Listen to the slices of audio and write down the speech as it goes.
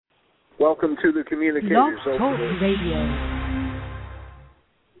Welcome to the Communicators. Blog Talk Radio.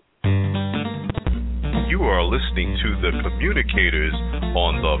 You are listening to the Communicators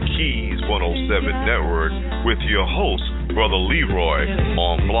on the Keys 107 Network with your host, Brother Leroy,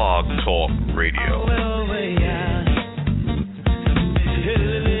 on Blog Talk Radio.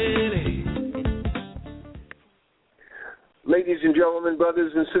 Ladies and gentlemen,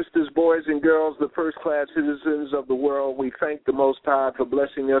 brothers and sisters, boys and girls, the first-class citizens of the world, we thank the Most High for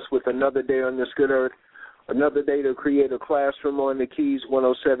blessing us with another day on this good earth, another day to create a classroom on the Keys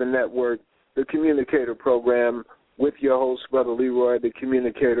 107 Network, the Communicator program, with your host, Brother Leroy, the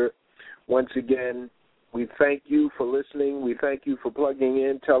Communicator. Once again, we thank you for listening. We thank you for plugging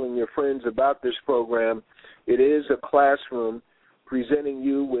in, telling your friends about this program. It is a classroom presenting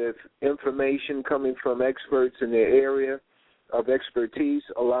you with information coming from experts in their area of expertise,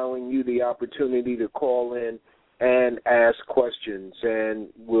 allowing you the opportunity to call in and ask questions. And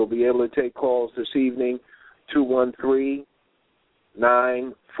we'll be able to take calls this evening, 213-943-3618,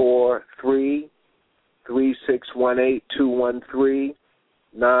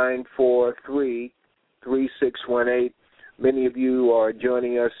 213-943-3618. Many of you are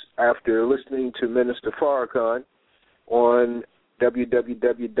joining us after listening to Minister Farrakhan on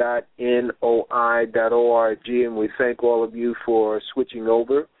www.noi.org, and we thank all of you for switching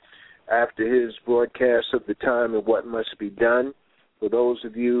over after his broadcast of the time and what must be done. For those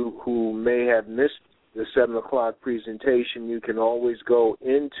of you who may have missed the 7 o'clock presentation, you can always go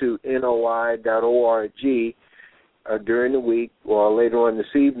into noi.org during the week or later on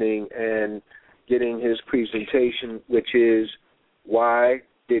this evening and getting his presentation, which is Why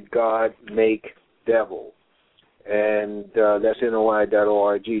Did God Make Devil? And that's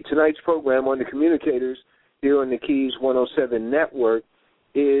NOI.org. Tonight's program on the Communicators here on the Keys 107 Network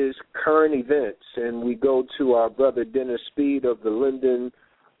is current events, and we go to our brother Dennis Speed of the Lyndon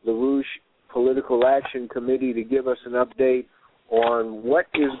LaRouche Political Action Committee to give us an update on what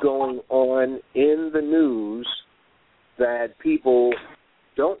is going on in the news that people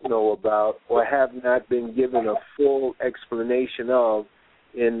don't know about or have not been given a full explanation of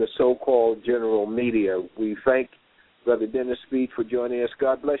in the so-called general media. We thank Brother Dennis Speed for joining us.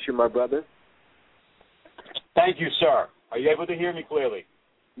 God bless you, my brother. Thank you, sir. Are you able to hear me clearly?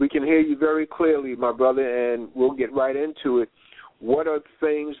 We can hear you very clearly, my brother, and we'll get right into it. What are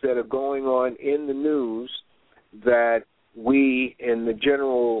things that are going on in the news that we in the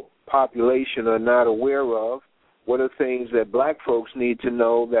general population are not aware of? What are things that black folks need to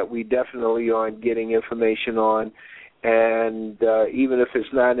know that we definitely aren't getting information on? And even if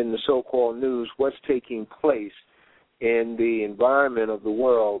it's not in the so-called news, what's taking place in the environment of the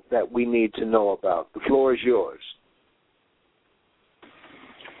world that we need to know about? The floor is yours.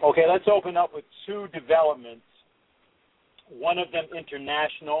 Okay, let's open up with two developments, one of them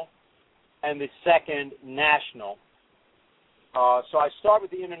international and the second national. So I start with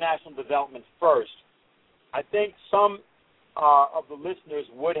the international development first. I think some of the listeners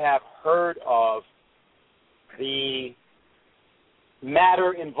would have heard of the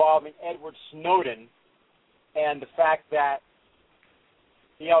matter involving Edward Snowden and the fact that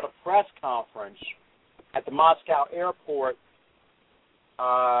he held a press conference at the Moscow airport,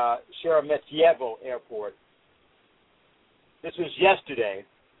 Sheremetyevo airport. This was yesterday.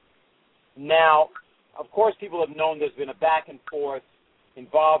 Now, of course, people have known there's been a back and forth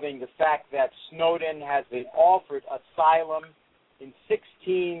involving the fact that Snowden has been offered asylum in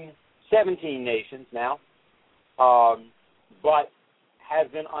 17 nations now, but has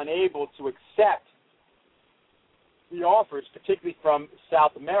been unable to accept the offers, particularly from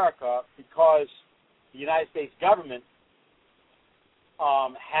South America, because the United States government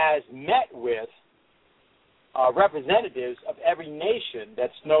has met with representatives of every nation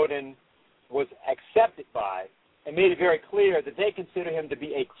that Snowden was accepted by and made it very clear that they consider him to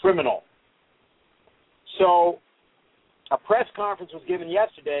be a criminal. So a press conference was given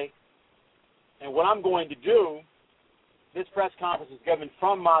yesterday, and what I'm going to do, this press conference is given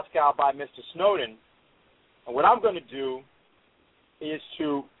from Moscow by Mr. Snowden, and what I'm going to do is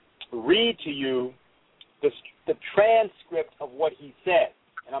to read to you the transcript of what he said.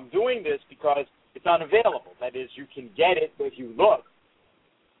 And I'm doing this because it's unavailable. That is, you can get it if you look,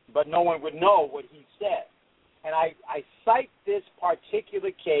 but no one would know what he said. And I cite this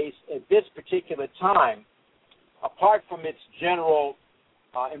particular case at this particular time, apart from its general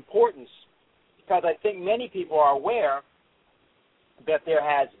importance, because I think many people are aware that there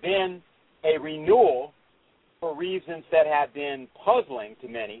has been a renewal, for reasons that have been puzzling to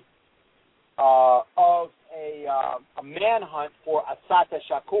many, of a manhunt for Assata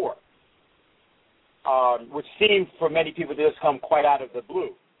Shakur, which seemed for many people to just come quite out of the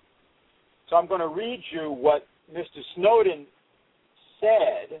blue. So I'm going to read you what Mr. Snowden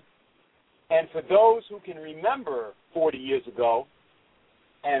said, and for those who can remember 40 years ago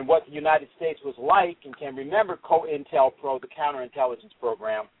and what the United States was like and can remember COINTELPRO, the counterintelligence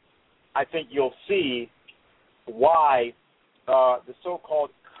program, I think you'll see why the so-called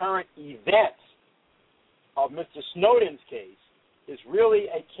current event of Mr. Snowden's case is really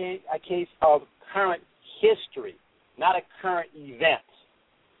a case of current history, not a current event.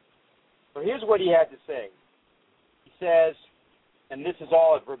 So here's what he had to say. He says, and this is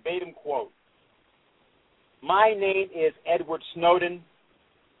all a verbatim quote, "My name is Edward Snowden.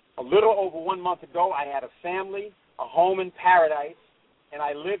 A little over 1 month ago, I had a family, a home in paradise, and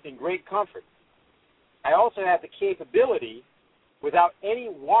I lived in great comfort. I also have the capability, without any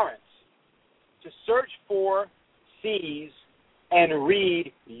warrants, to search for, seize, and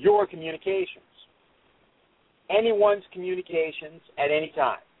read your communications, anyone's communications at any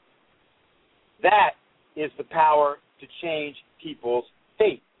time. That is the power to change people's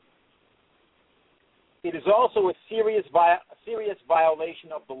fate. It is also a serious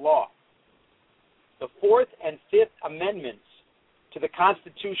violation of the law. The 4th and 5th Amendments to the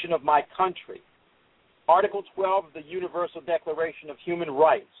Constitution of my country, Article 12 of the Universal Declaration of Human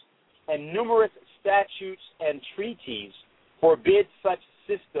Rights, and numerous statutes and treaties forbid such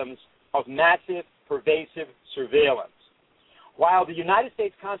systems of massive, pervasive surveillance. While the United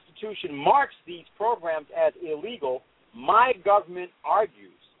States Constitution marks these programs as illegal, my government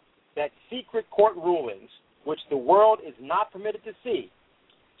argues that secret court rulings, which the world is not permitted to see,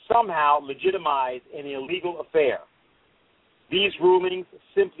 somehow legitimize an illegal affair. These rulings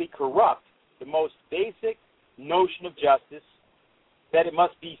simply corrupt the most basic notion of justice, that it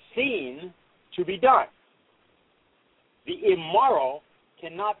must be seen to be done. The immoral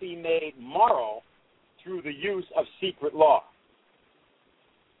cannot be made moral through the use of secret law.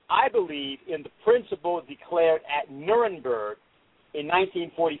 I believe in the principle declared at Nuremberg in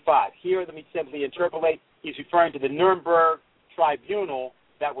 1945. Here, let me simply interpolate. He's referring to the Nuremberg tribunal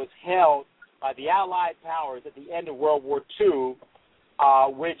that was held by the Allied powers at the end of World War II,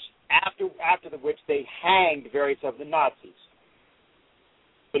 which after which they hanged various of the Nazis.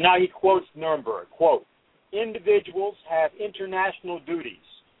 So now he quotes Nuremberg, quote, "Individuals have international duties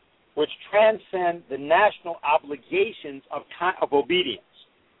which transcend the national obligations of obedience.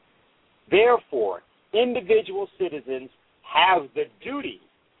 Therefore, individual citizens have the duty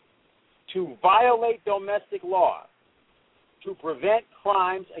to violate domestic law, to prevent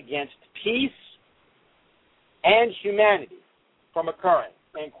crimes against peace and humanity from occurring,"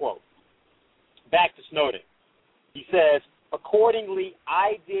 end quote. Back to Snowden. He says, "Accordingly,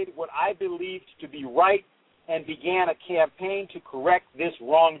 I did what I believed to be right and began a campaign to correct this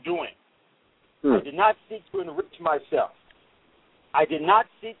wrongdoing. I did not seek to enrich myself. I did not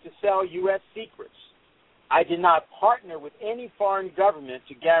seek to sell U.S. secrets. I did not partner with any foreign government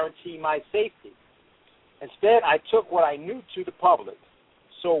to guarantee my safety. Instead, I took what I knew to the public,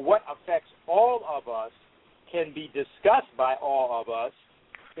 so what affects all of us can be discussed by all of us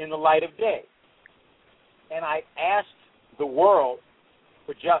in the light of day. And I asked the world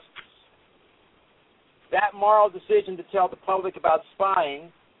for justice. That moral decision to tell the public about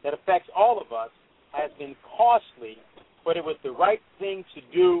spying that affects all of us has been costly, but it was the right thing to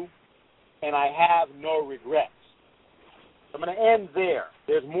do, and I have no regrets." I'm going to end there.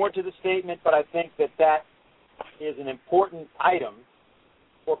 There's more to the statement, but I think that is an important item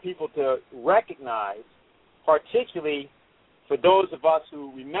for people to recognize, particularly for those of us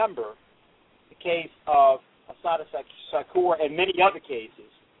who remember the case of Assata Shakur and many other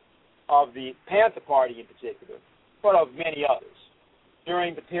cases of the Panther Party in particular, but of many others,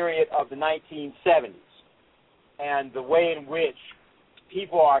 during the period of the 1970s, and the way in which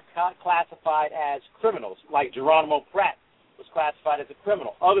people are classified as criminals, like Geronimo Pratt was classified as a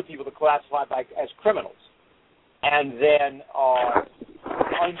criminal. Other people are classified as criminals, and then are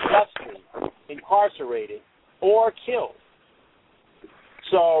unjustly incarcerated or killed.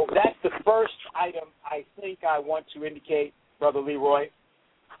 So that's the first item I think I want to indicate, Brother Leroy.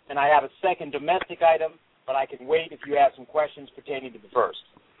 And I have a second domestic item, but I can wait if you have some questions pertaining to the first.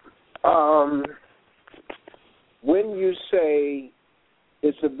 When you say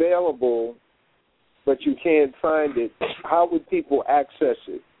it's available, but you can't find it, how would people access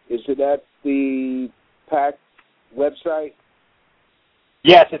it? Is it at the PAC website?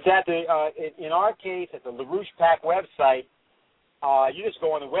 Yes, it's at in our case, at the LaRouche PAC website. You just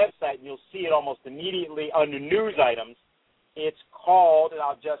go on the website and you'll see it almost immediately under news items. It's called, and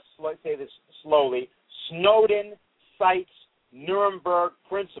I'll just say this slowly, Snowden Cites Nuremberg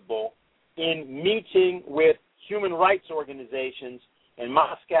Principle in Meeting with Human Rights Organizations in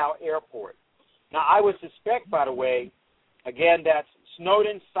Moscow airport. Now, I would suspect, by the way, again, that's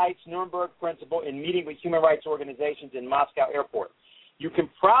Snowden cites Nuremberg principle in meeting with human rights organizations in Moscow airport. You can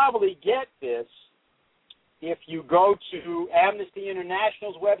probably get this if you go to Amnesty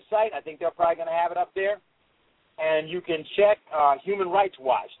International's website. I think they're probably going to have it up there. And you can check Human Rights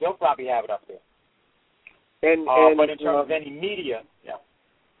Watch. They'll probably have it up there. But in terms of any media,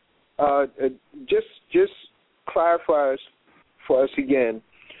 just clarify for us again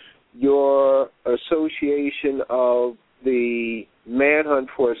your association of the manhunt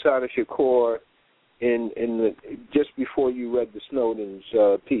for Assata Shakur in just before you read the Snowden's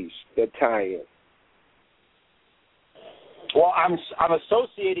piece, that tie-in. Well, I'm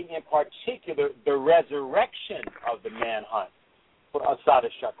associating in particular the resurrection of the manhunt for Assata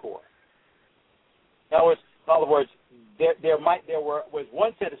Shakur. In other words, there was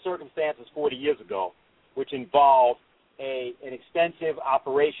one set of circumstances 40 years ago which involved an extensive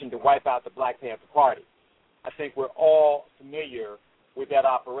operation to wipe out the Black Panther Party. I think we're all familiar with that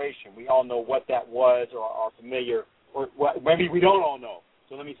operation. We all know what that was, or are familiar, or maybe we don't all know.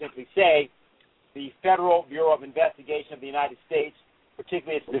 So let me simply say, the Federal Bureau of Investigation of the United States,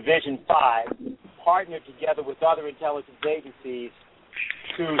 particularly its Division 5, partnered together with other intelligence agencies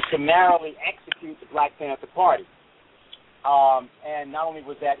to summarily execute the Black Panther Party. And not only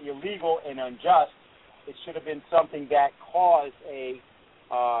was that illegal and unjust, it should have been something that caused a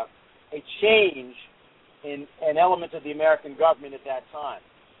change in elements of the American government at that time.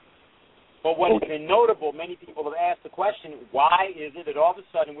 But what has been notable, many people have asked the question, why is it that all of a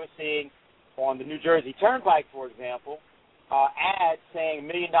sudden we're seeing on the New Jersey Turnpike, for example, ads saying $1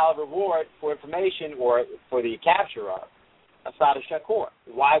 million reward for information or for the capture of Assata Shakur?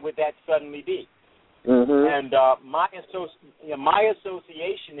 Why would that suddenly be? Mm-hmm. And my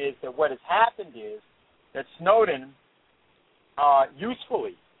association is that what has happened is that Snowden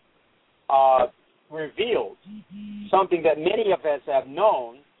usefully revealed something that many of us have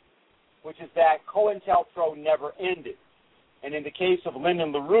known, which is that COINTELPRO never ended. And in the case of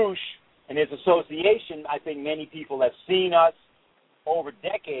Lyndon LaRouche and his association, I think many people have seen us over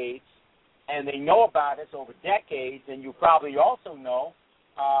decades, and they know about us over decades, and you probably also know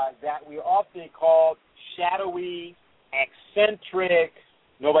that we're often called shadowy, eccentric,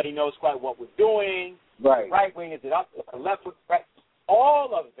 nobody knows quite what we're doing, right wing, is it up, left wing, right?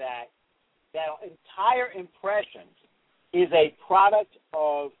 All of that entire impression is a product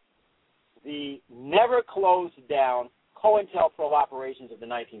of the never closed down COINTELPRO operations of the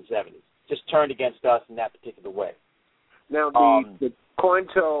 1970s, just turned against us in that particular way. Now, the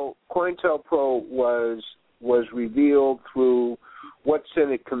COINTELPRO was revealed through what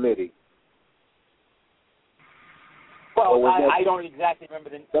Senate committee? Well, I don't exactly remember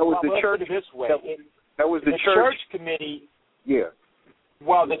the. That was the church. Put it this way, that was the church committee. Yeah.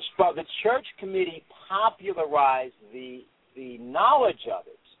 Well, the church committee popularized the knowledge of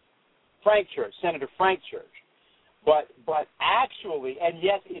it. Frank Church, Senator Frank Church. But actually, and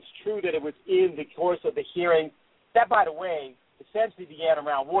yes, it's true that it was in the course of the hearing that, by the way, essentially began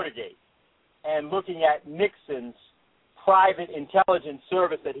around Watergate and looking at Nixon's private intelligence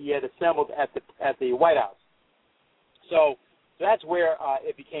service that he had assembled at the White House. So that's where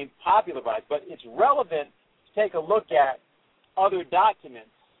it became popularized. But it's relevant to take a look at other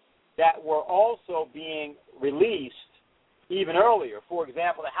documents that were also being released even earlier. For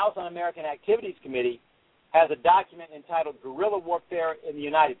example, the House Un-American Activities Committee has a document entitled Guerrilla Warfare in the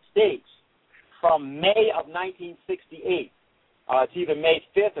United States from May of 1968. It's either May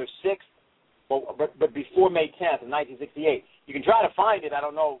 5th or 6th, but before May 10th of 1968. You can try to find it. I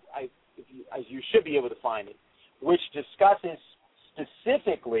don't know. You should be able to find it, which discusses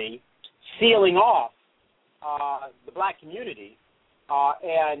specifically sealing off the black community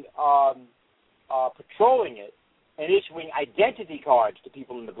and patrolling it and issuing identity cards to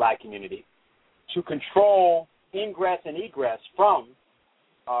people in the black community to control ingress and egress from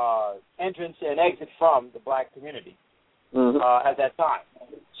entrance and exit from the black community at that time.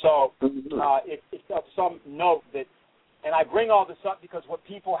 So it's of some note that, and I bring all this up because what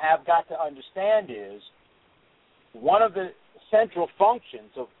people have got to understand is one of the central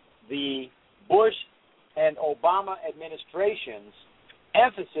functions of the Bush and Obama administration's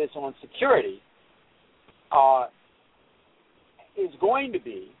emphasis on security is going to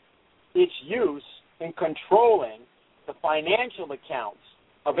be its use in controlling the financial accounts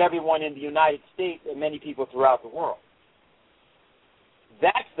of everyone in the United States and many people throughout the world.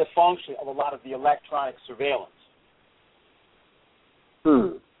 That's the function of a lot of the electronic surveillance.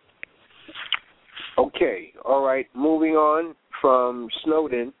 Okay, all right. Moving on from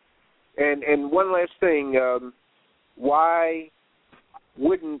Snowden, and one last thing: why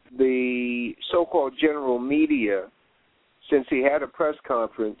wouldn't the so-called general media, since he had a press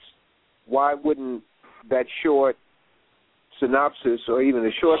conference, why wouldn't that short synopsis or even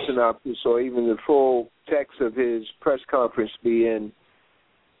the short synopsis or even the full text of his press conference be in?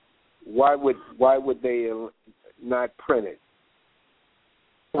 Why would they not print it?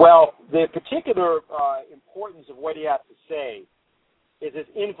 Well, the particular importance of what he has to say is his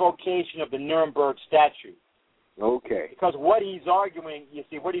invocation of the Nuremberg Statute. Okay. Because what he's arguing,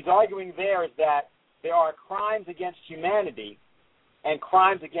 what he's arguing there is that there are crimes against humanity and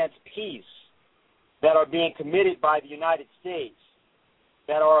crimes against peace that are being committed by the United States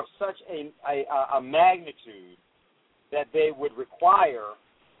that are of such a magnitude that they would require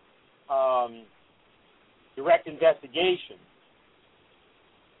direct investigation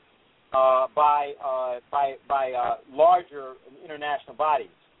by larger international bodies.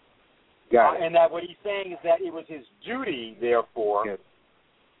 Got it. And that what he's saying is that it was his duty, therefore, yes,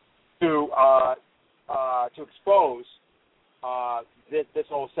 to expose this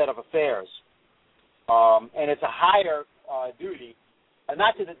whole set of affairs. And it's a higher duty,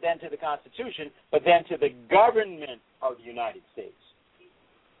 not to the Constitution, but then to the government of the United States.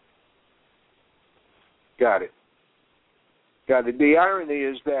 Got it. The irony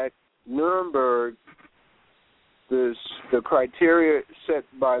is that Nuremberg, the criteria set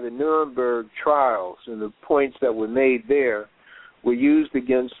by the Nuremberg trials and the points that were made there were used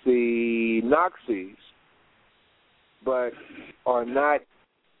against the Nazis, but are not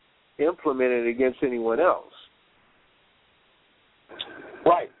implemented against anyone else.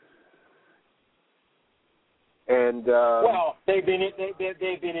 Right. And well, they've been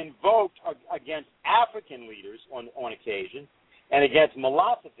invoked against African leaders on occasion, and against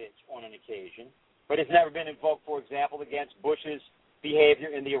Milosevic on an occasion, but it's never been invoked, for example, against Bush's behavior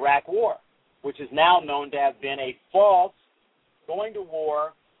in the Iraq War, which is now known to have been a false going to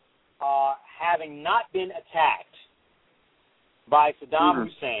war, having not been attacked by Saddam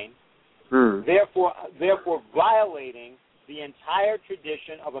Hussein, therefore violating the entire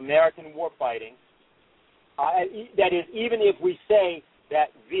tradition of American warfighting. That is, even if we say that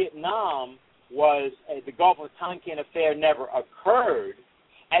Vietnam was the Gulf of Tonkin affair never occurred,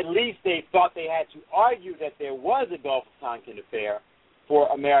 at least they thought they had to argue that there was a Gulf of Tonkin affair for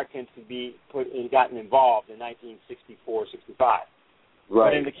Americans to be gotten involved in 1964-65. Right.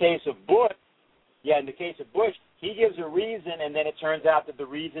 But in the case of Bush, he gives a reason, and then it turns out that the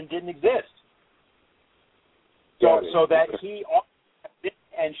reason didn't exist. So that he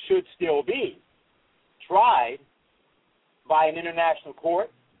and should still be tried by an international court.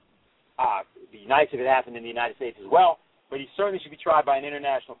 It'd be nice if it happened in the United States as well, but he certainly should be tried by an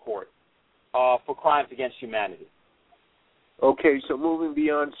international court for crimes against humanity. Okay, so moving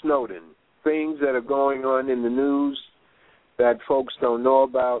beyond Snowden, things that are going on in the news that folks don't know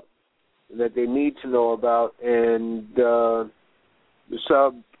about, that they need to know about, and the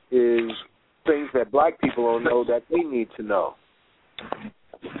sub is things that black people don't know that they need to know.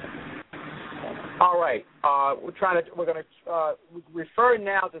 All right. We're going to refer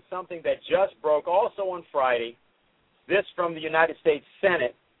now to something that just broke also on Friday. This from the United States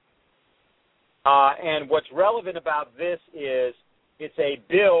Senate. And what's relevant about this is it's a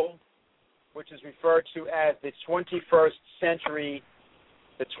bill which is referred to as the 21st century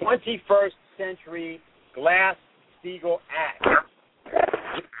Glass-Steagall Act.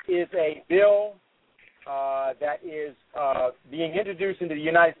 It is a bill that is being introduced into the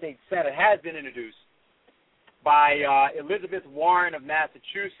United States Senate, has been introduced by Elizabeth Warren of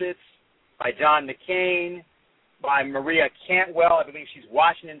Massachusetts, by John McCain, by Maria Cantwell, I believe she's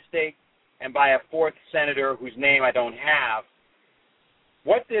Washington State, and by a fourth senator whose name I don't have.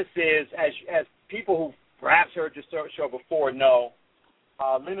 What this is, as people who perhaps heard your show before know,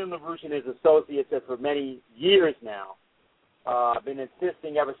 Lyndon LaRouche and his associates have for many years now been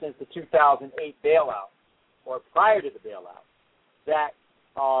insisting ever since the 2008 bailout, or prior to the bailout, that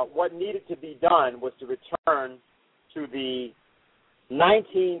what needed to be done was to return to the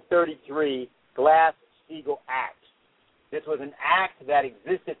 1933 Glass-Steagall Act. This was an act that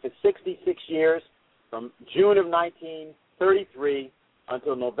existed for 66 years, from June of 1933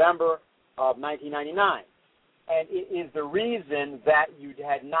 until November of 1999. And it is the reason that you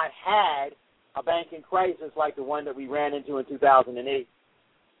had not had a banking crisis like the one that we ran into in 2008.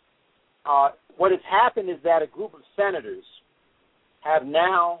 What has happened is that a group of senators have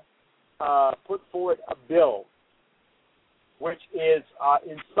now put forward a bill which is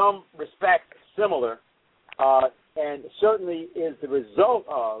in some respects similar and certainly is the result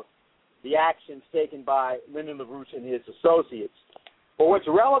of the actions taken by Lyndon LaRouche and his associates. But what's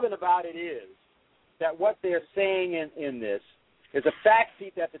relevant about it is that what they're saying in this There's a fact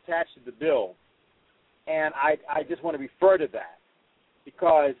sheet that's attached to the bill, and I just want to refer to that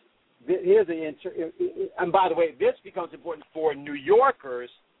because here's and by the way, this becomes important for New Yorkers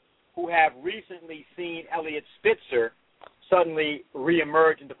who have recently seen Eliot Spitzer suddenly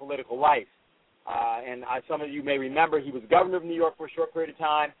reemerge into political life. And some of you may remember he was governor of New York for a short period of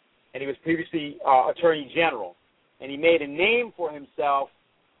time, and he was previously attorney general. And he made a name for himself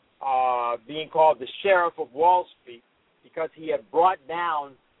being called the Sheriff of Wall Street because he had brought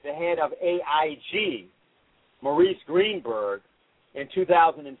down the head of AIG, Maurice Greenberg, in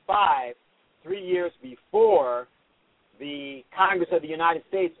 2005, 3 years before the Congress of the United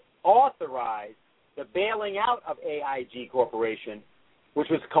States authorized the bailing out of AIG Corporation, which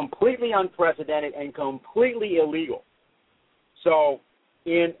was completely unprecedented and completely illegal. So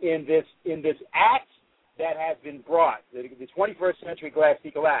in this act that has been brought, the 21st Century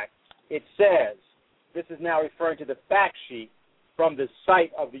Glass-Steagall Act, it says, this is now referring to the fact sheet from the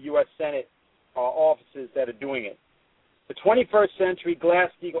site of the U.S. Senate offices that are doing it. The 21st Century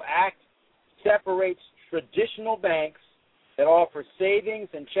Glass-Steagall Act separates traditional banks that offer savings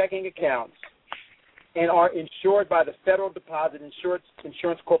and checking accounts and are insured by the Federal Deposit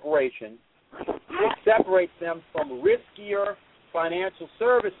Insurance Corporation. It separates them from riskier financial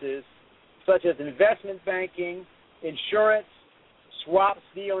services such as investment banking, insurance, swap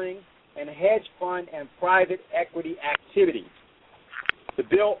dealing, and hedge fund and private equity activities. The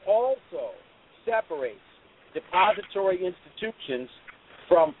bill also separates depository institutions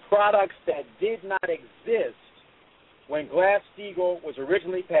from products that did not exist when Glass-Steagall was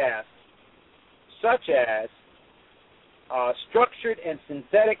originally passed, such as structured and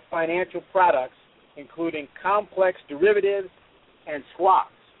synthetic financial products, including complex derivatives and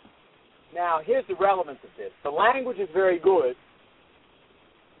swaps. Now, here's the relevance of this. The language is very good,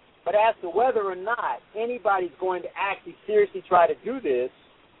 but as to whether or not anybody's going to actually seriously try to do this,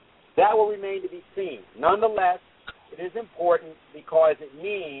 that will remain to be seen. Nonetheless, it is important because it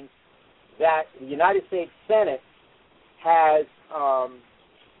means that the United States Senate has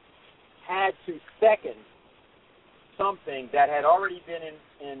had to second something that had already been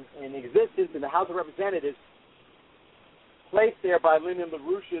in existence in the House of Representatives, placed there by Lyndon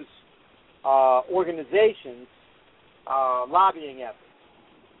LaRouche's organization's lobbying efforts.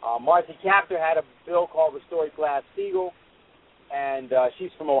 Marcy Kaptur had a bill called Restore Glass-Steagall, and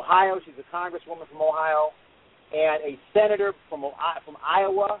she's from Ohio. She's a congresswoman from Ohio. And a senator from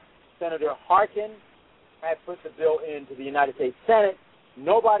Iowa, Senator Harkin, had put the bill into the United States Senate.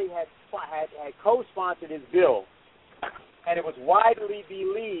 Nobody had co-sponsored his bill, and it was widely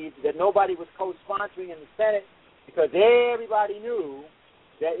believed that nobody was co-sponsoring in the Senate because everybody knew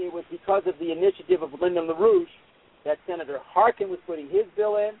that it was because of the initiative of Lyndon LaRouche that Senator Harkin was putting his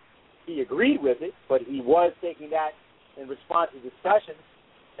bill in. He agreed with it, but he was taking that in response to discussions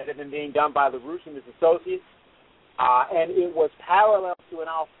that had been being done by LaRouche and his associates, and it was parallel to an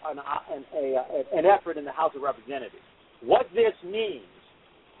effort in the House of Representatives. What this means,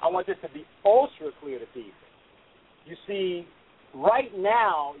 I want this to be ultra clear to people. You see, right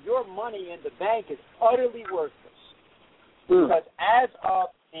now, your money in the bank is utterly worthless because as of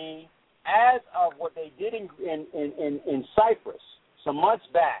what they did in Cyprus some months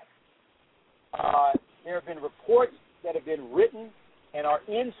back, there have been reports that have been written and are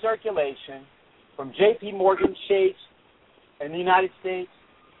in circulation from J.P. Morgan Chase in the United States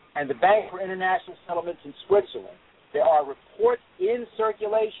and the Bank for International Settlements in Switzerland. There are reports in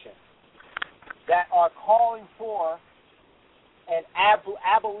circulation that are calling for an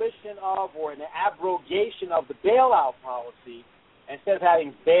abolition of or an abrogation of the bailout policy. Instead of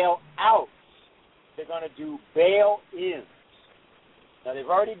having bailouts, they're going to do bail-ins. Now, they've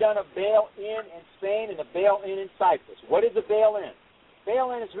already done a bail-in in Spain and a bail-in in Cyprus. What is a bail-in?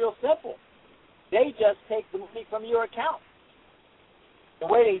 Bail-in is real simple. They just take the money from your account. The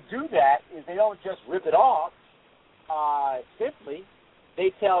way they do that is they don't just rip it off. Simply,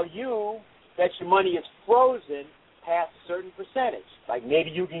 they tell you that your money is frozen past a certain percentage. Like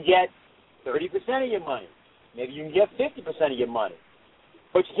maybe you can get 30% of your money. Maybe you can get 50% of your money.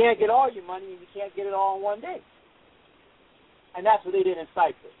 But you can't get all your money and you can't get it all in one day. And that's what they did in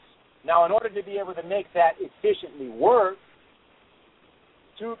Cyprus. Now, in order to be able to make that efficiently work,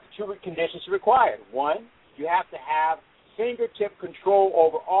 two conditions are required. One, you have to have fingertip control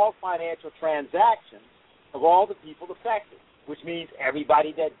over all financial transactions of all the people affected, which means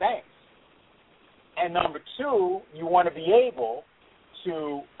everybody that banks. And number two, you want to be able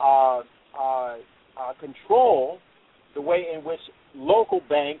to control the way in which local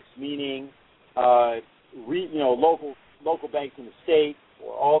banks, meaning local banks in the state,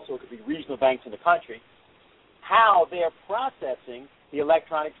 or also it could be regional banks in the country, how they're processing the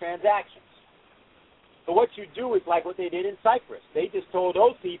electronic transactions. So what you do is like what they did in Cyprus. They just told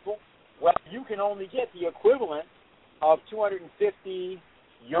those people, well, you can only get the equivalent of 250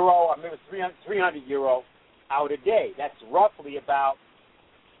 euro, I mean, 300 euro out a day. That's roughly about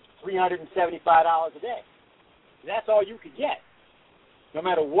 $375 a day. That's all you could get. No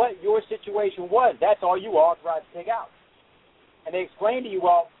matter what your situation was, that's all you were authorized to take out. And they explained to you,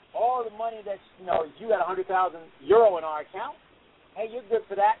 well, all the money that's, you got 100,000 euro in our account, hey, you're good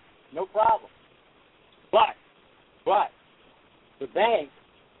for that, no problem. But the bank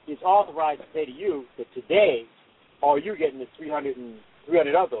is authorized to say to you that today all you're getting is 300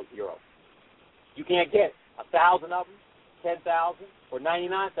 of those euros. You can't get 1,000 of them, 10,000, or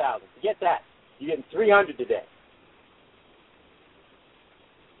 99,000. Forget that. You're getting 300 today.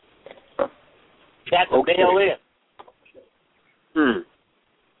 That's a bail-in.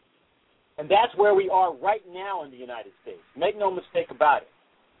 And that's where we are right now in the United States. Make no mistake about it.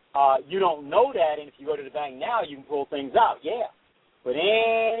 You don't know that, and if you go to the bank now, you can pull things out, yeah. But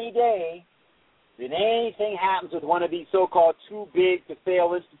any day that anything happens with one of these so-called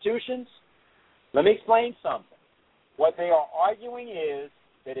too-big-to-fail institutions, let me explain something. What they are arguing is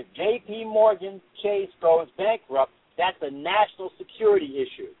that if J.P. Morgan Chase goes bankrupt, that's a national security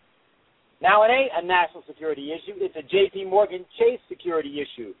issue. Now, it ain't a national security issue. It's a J.P. Morgan Chase security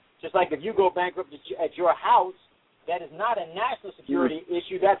issue. Just like if you go bankrupt at your house, that is not a national security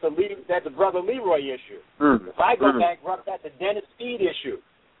issue. That's a Brother Leroy issue. If I go bankrupt, that's a Dennis Speed issue.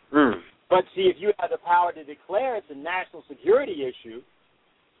 But see, if you have the power to declare it's a national security issue,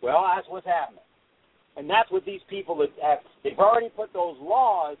 well, that's what's happening. And that's what these people have. They've already put those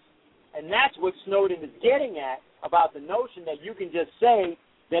laws, and that's what Snowden is getting at about the notion that you can just say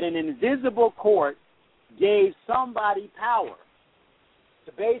that an invisible court gave somebody power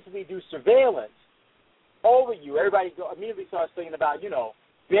to basically do surveillance over you. Everybody immediately starts thinking about,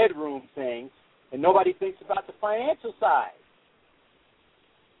 bedroom things, and nobody thinks about the financial side.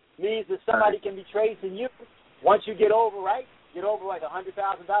 It means that somebody can be tracing you once you get over like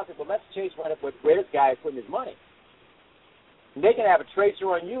 $100,000. Well, let's chase where this guy is putting his money. And they can have a tracer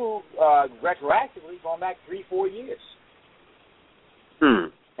on you retroactively going back 3-4 years.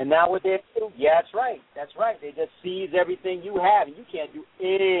 And now what they do, yeah, that's right. They just seize everything you have, and you can't do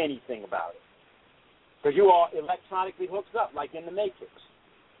anything about it because you are electronically hooked up like in the Matrix.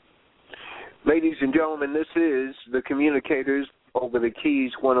 Ladies and gentlemen, this is the Communicators over the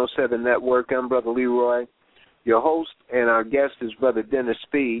Keys 107 Network. I'm Brother Leroy, your host, and our guest is Brother Dennis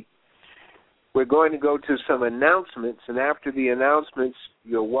Speed. We're going to go to some announcements, and after the announcements,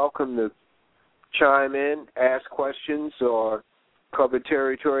 you're welcome to chime in, ask questions, or cover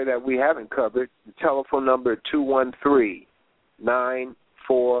territory that we haven't covered. The telephone number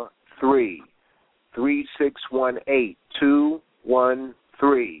 213-943-3618,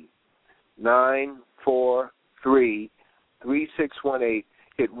 213-943-3618.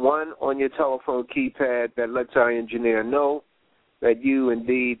 Hit 1 on your telephone keypad. That lets our engineer know that you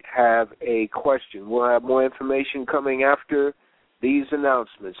indeed have a question. We'll have more information coming after these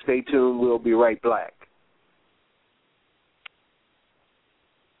announcements. Stay tuned. We'll be right back.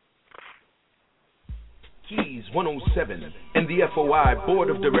 Keys 107 and the FOI Board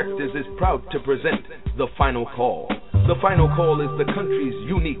of Directors is proud to present The Final Call. The Final Call is the country's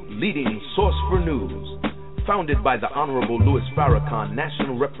unique leading source for news. Founded by the Honorable Louis Farrakhan,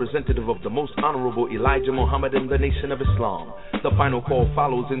 National Representative of the Most Honorable Elijah Muhammad and the Nation of Islam, The Final Call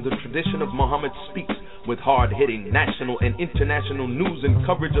follows in the tradition of Muhammad Speaks with hard-hitting national and international news and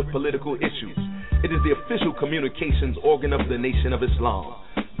coverage of political issues. It is the official communications organ of the Nation of Islam.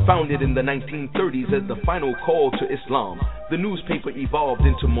 Founded in the 1930s as the Final Call to Islam, the newspaper evolved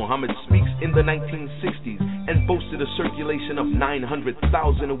into Muhammad Speaks in the 1960s and boasted a circulation of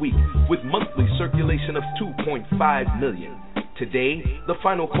 900,000 a week with monthly circulation of 2.5 million. Today, the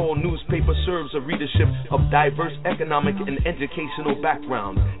Final Call newspaper serves a readership of diverse economic and educational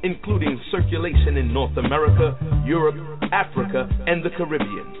backgrounds, including circulation in North America, Europe, Africa, and the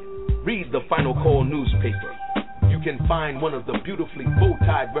Caribbean. Read the Final Call newspaper. You can find one of the beautifully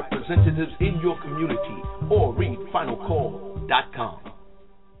bow-tied representatives in your community or read finalcall.com.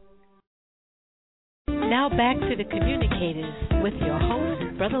 Now back to the Communicators with your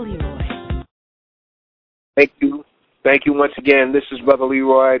host, Brother Leroy. Thank you. Thank you once again. This is Brother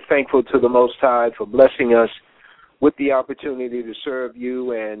Leroy, thankful to the Most High for blessing us with the opportunity to serve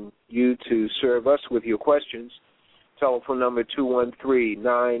you and you to serve us with your questions. Telephone number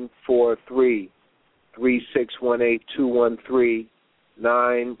 213-943-3618,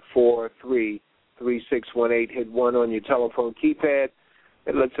 213-943-3618. Hit 1 on your telephone keypad.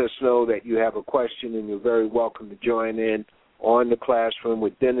 It lets us know that you have a question, and you're very welcome to join in on the classroom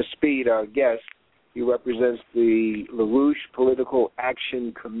with Dennis Speed, our guest. He represents the LaRouche Political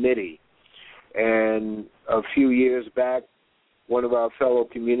Action Committee. And a few years back, one of our fellow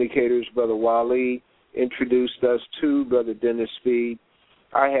communicators, Brother Wali, introduced us to Brother Dennis Speed.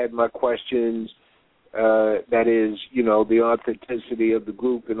 I had my questions, that is, the authenticity of the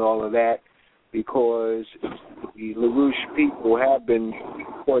group and all of that, because the LaRouche people have been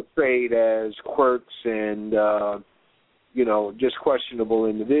portrayed as quirks and, just questionable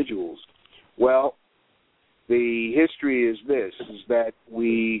individuals. Well, the history is this, is that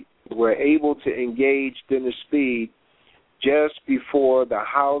we were able to engage Dennis Speed just before the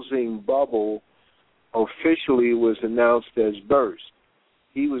housing bubble officially was announced as burst.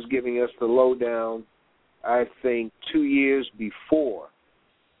 He was giving us the lowdown, I think, 2 years before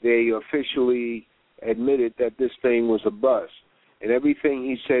they officially admitted that this thing was a bust. And everything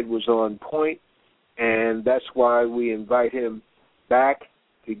he said was on point, and that's why we invite him back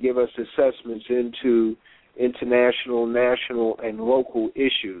to give us assessments into international, national, and local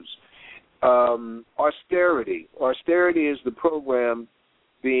issues. Austerity. Austerity is the program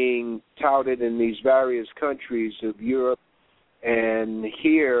being touted in these various countries of Europe, and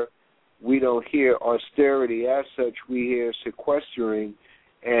here we don't hear austerity as such. We hear sequestering.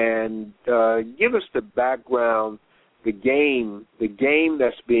 And give us the background, the game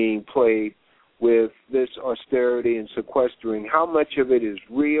that's being played with this austerity and sequestering. How much of it is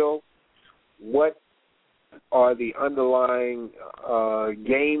real? What are the underlying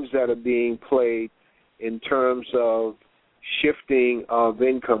games that are being played in terms of shifting of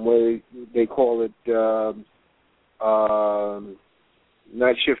income, where they call it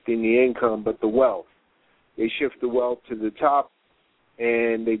not shifting the income, but the wealth. They shift the wealth to the top,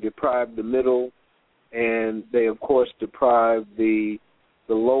 and they deprive the middle, and they, of course, deprive the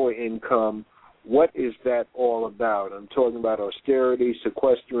lower income. What is that all about? I'm talking about austerity,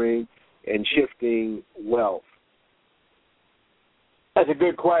 sequestering, and shifting wealth. That's a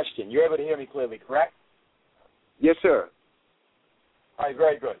good question. You're able to hear me clearly, correct? Yes, sir. All right,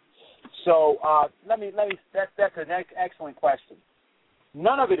 very good. So that's an excellent question.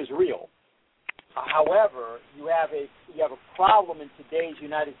 None of it is real. However, you have a problem in today's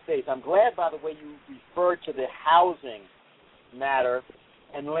United States. I'm glad, by the way, you referred to the housing matter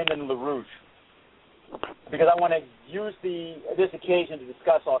and Lyndon LaRouche, because I want to use this occasion to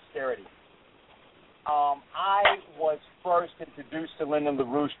discuss austerity. I was first introduced to Lyndon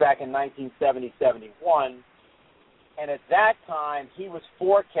LaRouche back in 1970-71, and at that time he was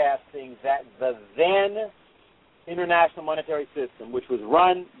forecasting that the then international monetary system, which was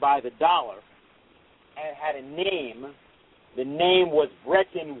run by the dollar, and had a name. The name was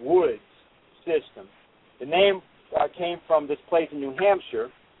Bretton Woods system. The name came from this place in New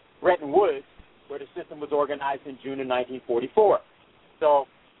Hampshire, Bretton Woods, where the system was organized in June of 1944. So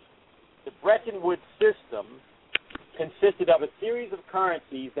the Bretton Woods system consisted of a series of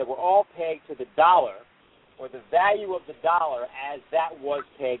currencies that were all pegged to the dollar, or the value of the dollar as that was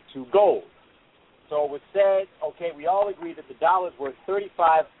pegged to gold. So it was said, okay, we all agreed that the dollar is worth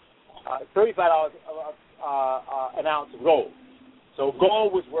 $35 an ounce of gold. So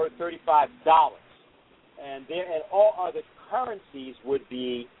gold was worth $35, and all other currencies would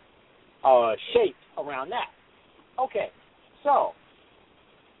be shaped around that. Okay, so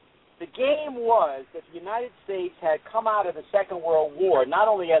the game was that the United States had come out of the Second World War not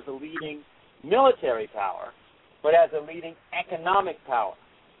only as a leading military power, but as a leading economic power.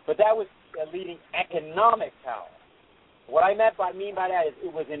 But that was a leading economic power. What I mean by that is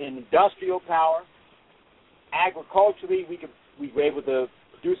it was an industrial power. Agriculturally, we were able to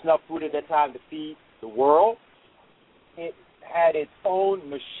produce enough food at that time to feed the world. It had its own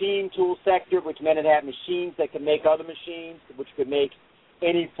machine tool sector, which meant it had machines that could make other machines, which could make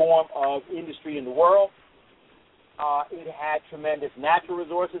any form of industry in the world. It had tremendous natural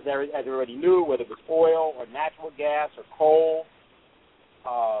resources, as I already knew, whether it was oil or natural gas or coal,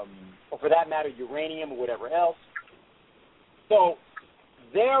 or for that matter, uranium or whatever else. So,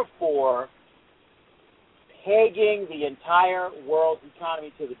 therefore, pegging the entire world's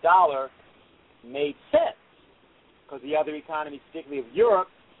economy to the dollar made sense, because the other economies, particularly of Europe,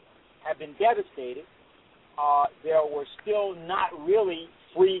 have been devastated. There were still not really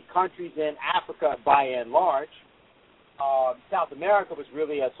free countries in Africa by and large. South America was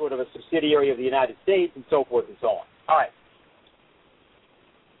really a sort of a subsidiary of the United States, and so forth and so on. All right.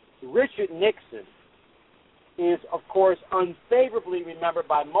 Richard Nixon is, of course, unfavorably remembered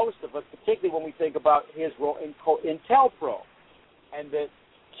by most of us, particularly when we think about his role in Intelpro and the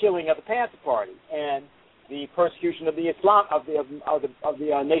killing of the Panther Party. And the persecution of the Islam, of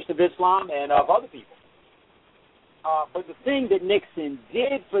the Nation of Islam, and of other people. But the thing that Nixon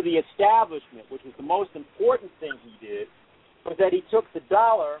did for the establishment, which was the most important thing he did, was that he took the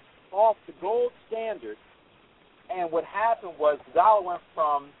dollar off the gold standard, and what happened was the dollar went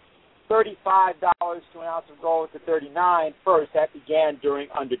from $35 to an ounce of gold to $39 first. That began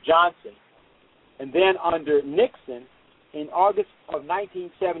under Johnson. And then under Nixon, in August of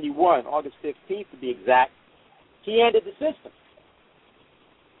 1971, August 15th to be exact, he ended the system.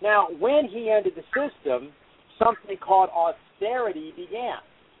 Now, when he ended the system, something called austerity began.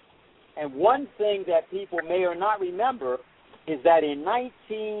 And one thing that people may or not remember is that in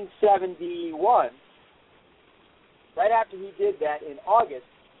 1971, right after he did that in August,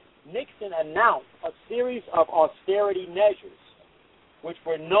 Nixon announced a series of austerity measures, which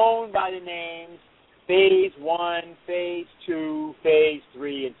were known by the names Phase 1, Phase 2, Phase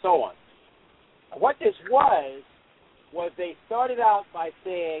 3, and so on. What this was they started out by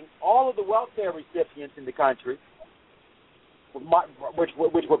saying all of the welfare recipients in the country,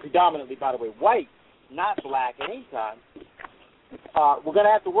 which were predominantly, by the way, white, not black at any time, were going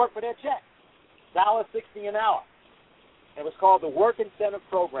to have to work for their check, $1.60 an hour. It was called the Work Incentive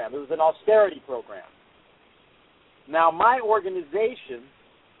Program. It was an austerity program. Now, my organization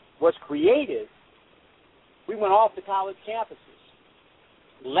was created. We went off to college campuses,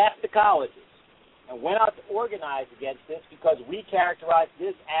 left the colleges, and went out to organize against this because we characterized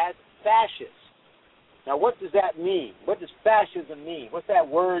this as fascist. Now, what does that mean? What does fascism mean? What's that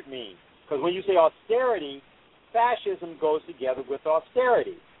word mean? Because when you say austerity, fascism goes together with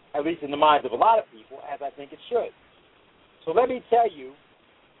austerity, at least in the minds of a lot of people, as I think it should. So let me tell you,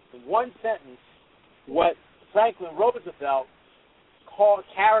 in one sentence, what Franklin Roosevelt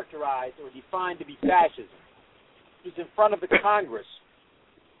characterized or defined to be fascism. He was in front of the Congress.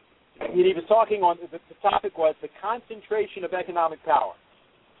 And he was talking on, the topic was the concentration of economic power.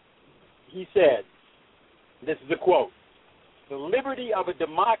 He said, this is a quote, "The liberty of a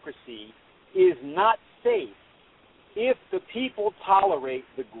democracy is not safe if the people tolerate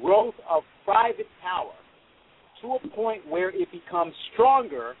the growth of private power to a point where it becomes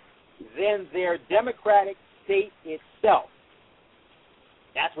stronger than their democratic state itself."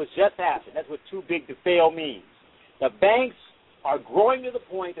 That's what just happened. That's what too big to fail means. The banks are growing to the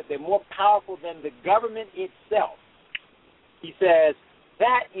point that they're more powerful than the government itself. He says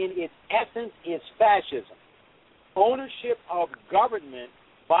that in its essence is fascism. Ownership of government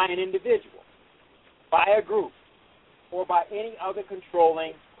by an individual, by a group, or by any other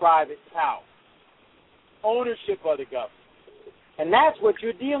controlling private power. Ownership of the government. And that's what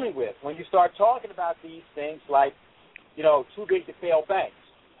you're dealing with when you start talking about these things like, too big to fail banks.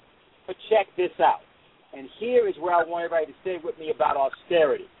 But check this out. And here is where I want everybody to stay with me about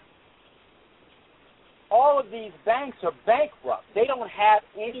austerity. All of these banks are bankrupt. They don't have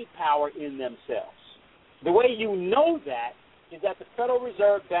any power in themselves. The way you know that is that the Federal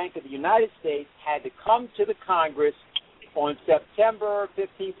Reserve Bank of the United States had to come to the Congress on September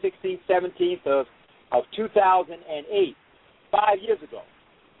 15th, 16th, 17th of 2008, 5 years ago.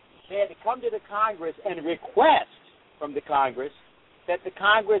 They had to come to the Congress and request from the Congress that the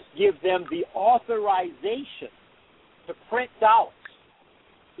Congress give them the authorization to print dollars.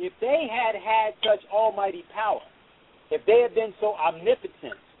 If they had had such almighty power, if they had been so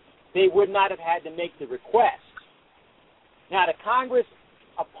omnipotent, they would not have had to make the request. Now, the Congress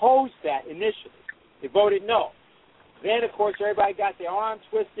opposed that initially. They voted no. Then, of course, everybody got their arms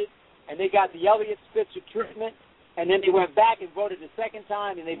twisted, and they got the Eliot Spitzer treatment, and then they went back and voted the second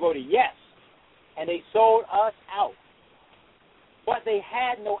time, and they voted yes. And they sold us out. But they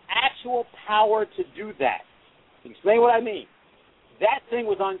had no actual power to do that. Explain what I mean. That thing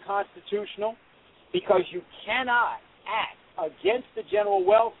was unconstitutional because you cannot act against the general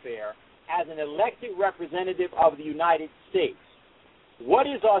welfare as an elected representative of the United States. What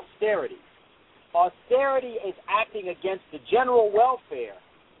is austerity? Austerity is acting against the general welfare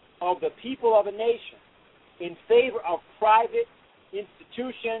of the people of a nation in favor of private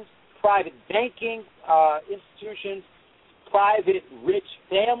institutions, private banking institutions, private rich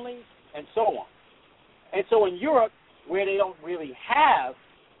families, and so on. And so in Europe, where they don't really have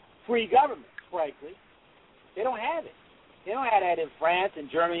free government, frankly, they don't have it. They don't have that in France and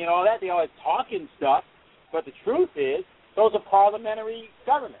Germany and all that. They always talking stuff, but the truth is those are parliamentary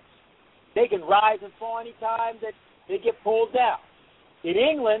governments. They can rise and fall any time that they get pulled down. In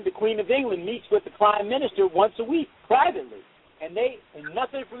England, the Queen of England meets with the Prime Minister once a week privately, and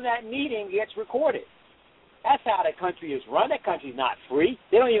nothing from that meeting gets recorded. That's how that country is run. That country's not free.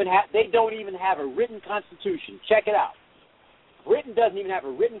 They don't even have a written constitution. Check it out. Britain doesn't even have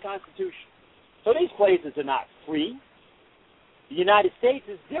a written constitution. So these places are not free. The United States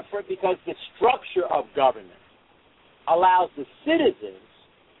is different because the structure of government allows the citizens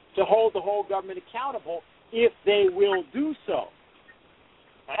to hold the whole government accountable if they will do so.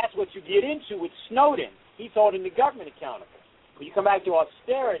 Now, that's what you get into with Snowden. He's holding the government accountable. When you come back to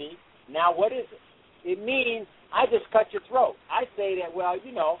austerity, now what is it? It means I just cut your throat. I say that, well, it's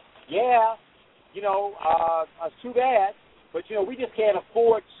too bad, but, we just can't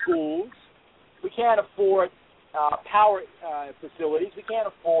afford schools. We can't afford power facilities. We can't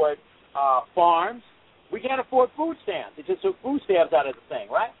afford farms. We can't afford food stamps. They just took food stamps out of the thing,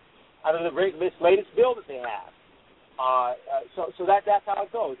 right? Out of this latest bill that they have. So that's how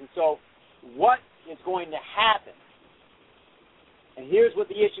it goes. And so what is going to happen, and here's what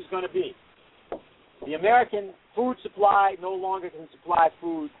the issue is going to be. The American food supply no longer can supply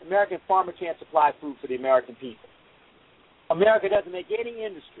food. American farmer can't supply food for the American people. America doesn't make any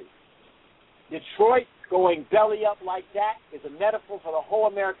industry. Detroit going belly up like that is a metaphor for the whole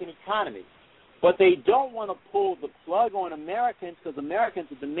American economy. But they don't want to pull the plug on Americans because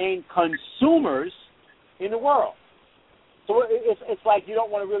Americans are the main consumers in the world. So it's like you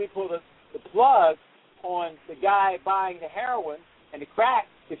don't want to really pull the plug on the guy buying the heroin and the crack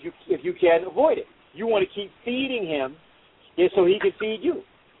if you can avoid it. You want to keep feeding him so he can feed you.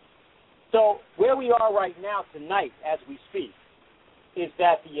 So where we are right now tonight as we speak is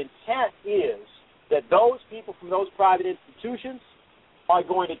that the intent is that those people from those private institutions are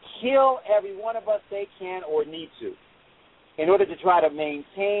going to kill every one of us they can or need to in order to try to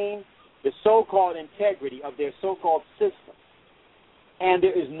maintain the so-called integrity of their so-called system. And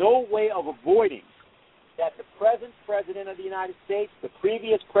there is no way of avoiding that the present president of the United States, the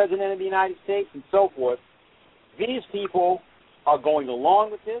previous president of the United States, and so forth, these people are going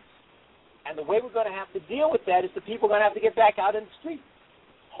along with this. And the way we're going to have to deal with that is the people are going to have to get back out in the street,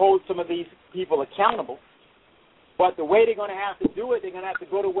 hold some of these people accountable. But the way they're going to have to do it, they're going to have to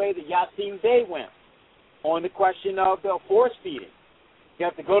go the way that Yasiin Bey went on the question of the force feeding. You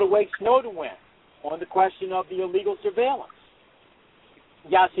have to go the way Snowden went on the question of the illegal surveillance.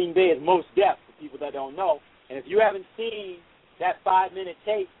 Yasiin Bey is most deaf for people that don't know. And if you haven't seen that 5-minute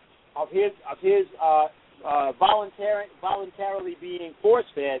tape of his voluntarily being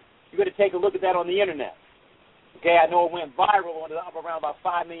force-fed, you're going to take a look at that on the Internet. Okay, I know it went viral up around about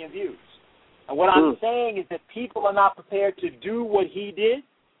 5 million views. And what I'm saying is that people are not prepared to do what he did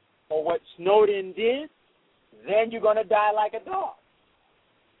or what Snowden did, then you're going to die like a dog.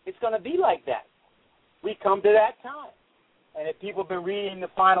 It's going to be like that. We come to that time. And if people have been reading the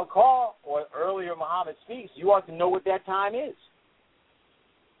Final Call or earlier Muhammad Speaks, you ought to know what that time is.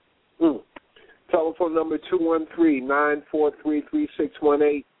 Telephone number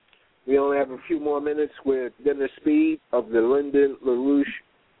 213-943-3618. We only have a few more minutes with Dennis Speed of the Lyndon LaRouche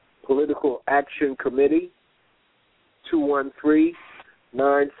Political Action Committee.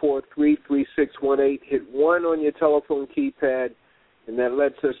 213-943-3618. Hit 1 on your telephone keypad, and that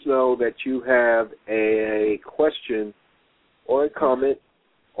lets us know that you have a question or a comment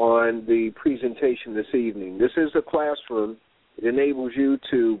on the presentation this evening. This is a classroom. It enables you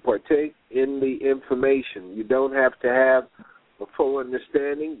to partake in the information. You don't have to have a full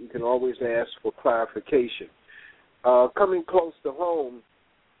understanding. You can always ask for clarification. Coming close to home,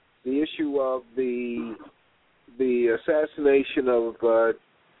 the issue of the assassination of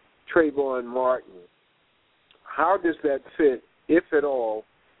Trayvon Martin, how does that fit, if at all,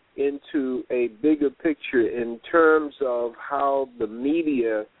 into a bigger picture in terms of how the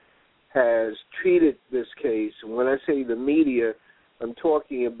media has treated this case? And when I say the media, I'm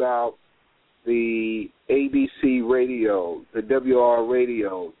talking about the ABC radio, the WR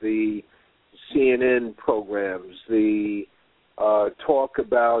radio, the CNN programs, the talk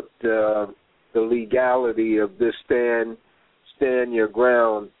about the legality of this stand your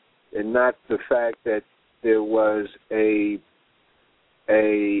ground, and not the fact that there was a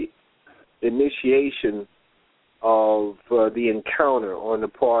initiation of the encounter on the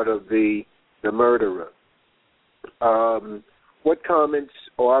part of the murderer. What comments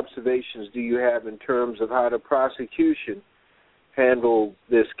or observations do you have in terms of how the prosecution handled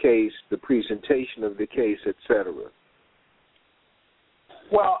this case, the presentation of the case, etc.?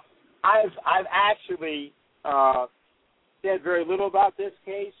 Well, I've actually said very little about this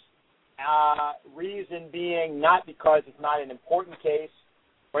case. Reason being not because it's not an important case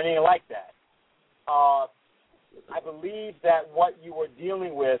or anything like that. I believe that what you were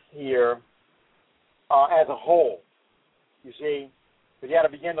dealing with here as a whole, you see, but you got to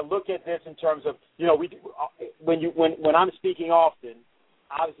begin to look at this in terms of, when I'm speaking often,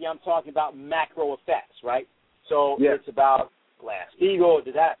 obviously I'm talking about macro effects, right? So It's about Glass-Steagall,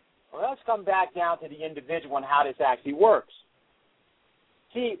 that. Well, let's come back down to the individual and how this actually works.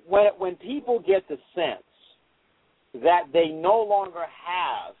 See, when people get the sense that they no longer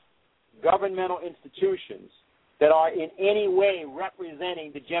have governmental institutions that are in any way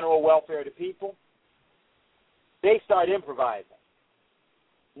representing the general welfare of the people, they start improvising.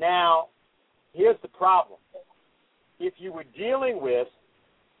 Now, here's the problem. If you were dealing with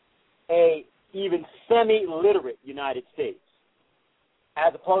a even semi-literate United States,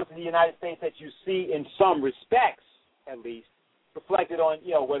 as opposed to the United States that you see in some respects, at least, reflected on,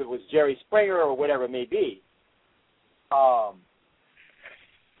 whether it was Jerry Springer or whatever it may be,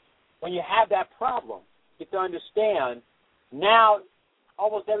 when you have that problem, you have to understand now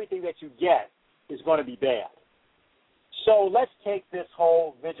almost everything that you get is going to be bad. So let's take this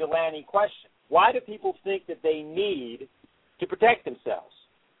whole vigilante question. Why do people think that they need to protect themselves?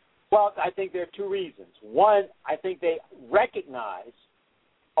 Well, I think there are two reasons. One, I think they recognize,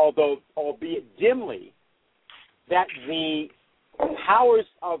 although albeit dimly, that the powers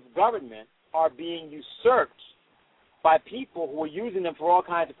of government are being usurped by people who are using them for all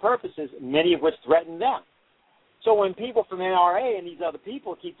kinds of purposes, many of which threaten them. So when people from NRA and these other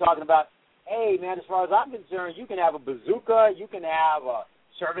people keep talking about, hey, man, as far as I'm concerned, you can have a bazooka, you can have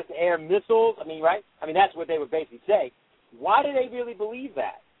surface-to-air missiles, right? That's what they would basically say. Why do they really believe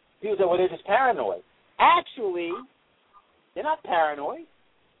that? People say, well, they're just paranoid. Actually, they're not paranoid.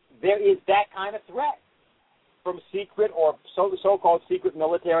 There is that kind of threat from secret or so-called secret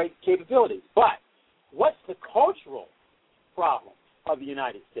military capabilities. But what's the cultural problem of the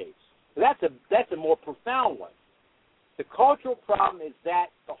United States? That's a more profound one. The cultural problem is that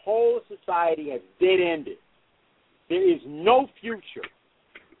the whole society has dead-ended. There is no future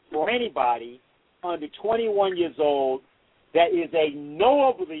for anybody under 21 years old that is a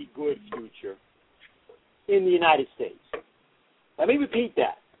knowably good future in the United States. Let me repeat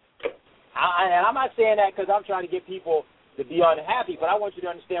that. And I'm not saying that because I'm trying to get people to be unhappy, but I want you to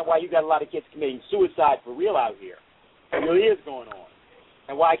understand why you got a lot of kids committing suicide for real out here. It really is going on.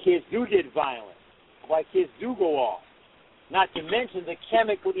 And why kids do get violent. Why kids do go off. Not to mention the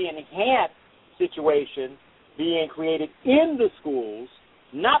chemically enhanced situation being created in the schools,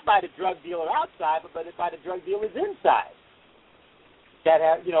 not by the drug dealer outside, but by the drug dealers inside. That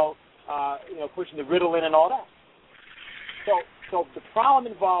have, pushing the Ritalin and all that. So the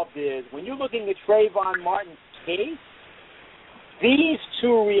problem involved is when you're looking at Trayvon Martin's case, these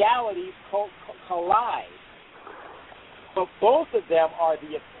two realities collide. But both of them are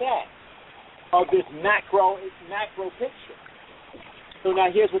the effect of this macro picture. So now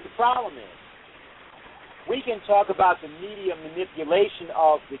here's what the problem is. We can talk about the media manipulation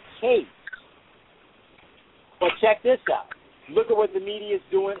of the case, but check this out. Look at what the media is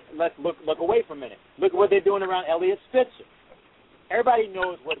doing. Let's look away for a minute. Look at what they're doing around Eliot Spitzer. Everybody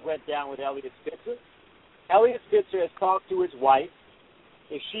knows what went down with Eliot Spitzer. Eliot Spitzer has talked to his wife.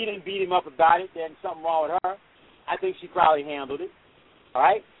 If she didn't beat him up about it, then something wrong with her. I think she probably handled it. All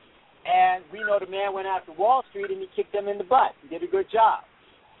right? And we know the man went out to Wall Street and he kicked them in the butt. He did a good job.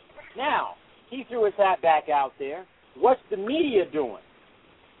 Now, he threw his hat back out there. What's the media doing?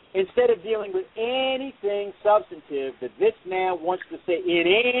 Instead of dealing with anything substantive that this man wants to say in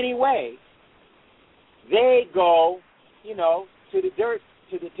any way, they go, to the dirt,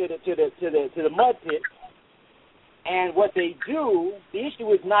 to the mud pit. And what they do, the issue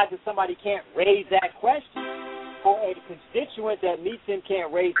is not that somebody can't raise that question, or a constituent that meets him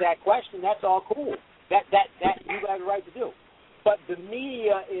can't raise that question. That's all cool. That you have the right to do. But the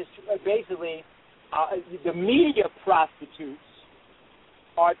media is basically the media prostitutes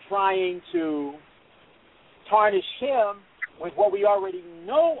are trying to tarnish him with what we already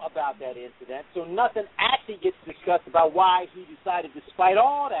know about that incident, so nothing actually gets discussed about why he decided, despite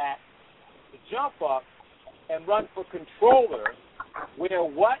all that, to jump up and run for controller, where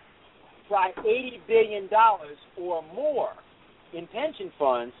what? Try $80 billion or more in pension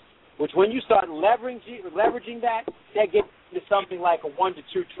funds, which when you start leveraging that gets to something like a 1 to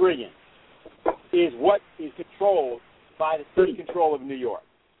 2 trillion, is what is controlled by the city control of New York.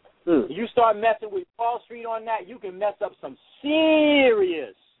 You start messing with Wall Street on that, you can mess up some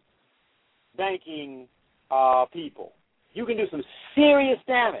serious banking people. You can do some serious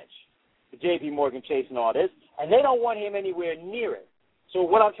damage to J.P. Morgan Chase and all this, and they don't want him anywhere near it. So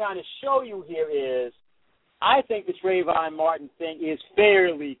what I'm trying to show you here is I think the Trayvon Martin thing is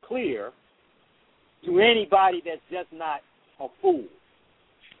fairly clear to anybody that's just not a fool.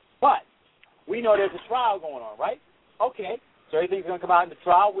 But we know there's a trial going on, right? Okay. So everything's going to come out in the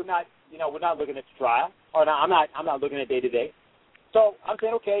trial. We're not looking at the trial, or no, I'm not looking at day to day. So I'm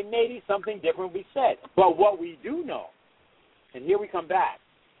saying, okay, maybe something different will be said. But what we do know, and here we come back,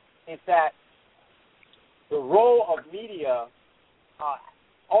 in fact, the role of media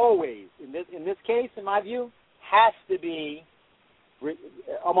always, in this case, in my view, has to be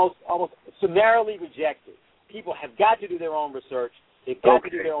almost summarily rejected. People have got to do their own research. They've got to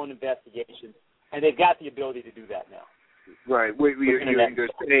do their own investigation, and they've got the ability to do that now. Right.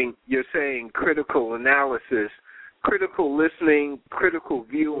 You're saying critical analysis, critical listening, critical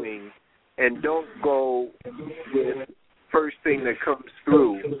viewing, and don't go with first thing that comes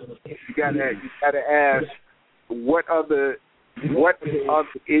through. You gotta ask what other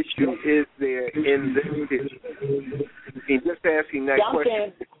issue is there in this issue. And just asking that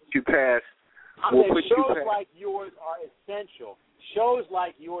question you pass will put you past. Shows like yours are essential. Shows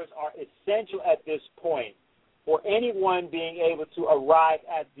like yours are essential at this point for anyone being able to arrive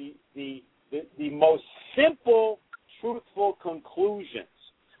at the most simple, truthful conclusions.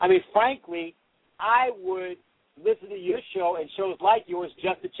 I mean, frankly, I would listen to your show and shows like yours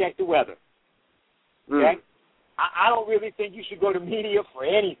just to check the weather. Okay? I don't really think you should go to media for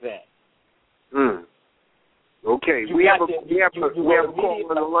anything. Okay, we have a call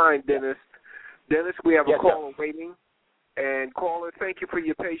on the line, Dennis. Dennis, we have a call waiting. And caller, thank you for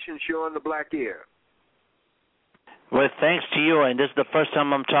your patience. You're on the Black Ear. Well, thanks to you, and this is the first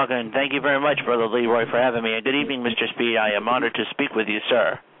time I'm talking. Thank you very much, Brother Leroy, for having me. And good evening, Mr. Speed. I am honored to speak with you,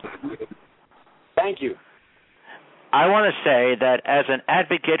 sir. Thank you. I want to say that as an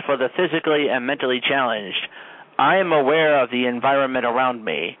advocate for the physically and mentally challenged, I am aware of the environment around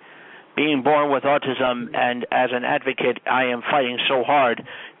me. Being born with autism, and as an advocate, I am fighting so hard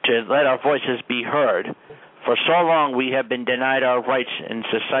to let our voices be heard. For so long, we have been denied our rights in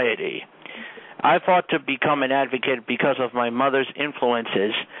society. I fought to become an advocate because of my mother's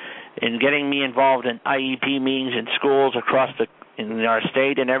influences in getting me involved in IEP meetings in schools in our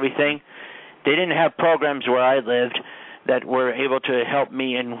state and everything. They didn't have programs where I lived that were able to help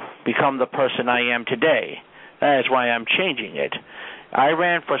me and become the person I am today. That is why I'm changing it. I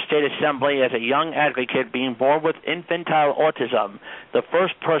ran for state assembly as a young advocate being born with infantile autism, the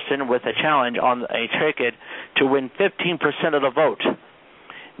first person with a challenge on a ticket to win 15% of the vote.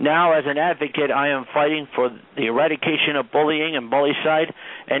 Now, as an advocate, I am fighting for the eradication of bullying and bullycide,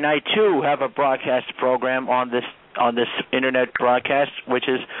 and I, too, have a broadcast program on this internet broadcast, which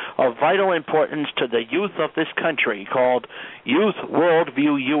is of vital importance to the youth of this country, called Youth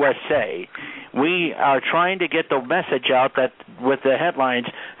Worldview USA. We are trying to get the message out that with the headlines,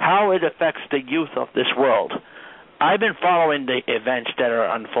 how it affects the youth of this world. I've been following the events that are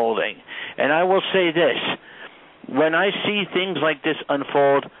unfolding, and I will say this. When I see things like this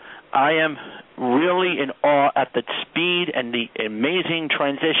unfold, I am really in awe at the speed and the amazing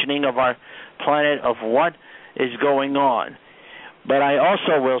transitioning of our planet of what is going on. But I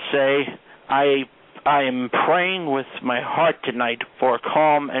also will say I am praying with my heart tonight for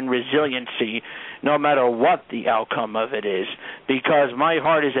calm and resiliency no matter what the outcome of it is, because my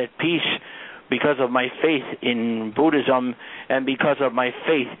heart is at peace because of my faith in Buddhism and because of my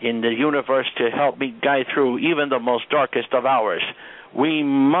faith in the universe to help me guide through even the most darkest of hours. We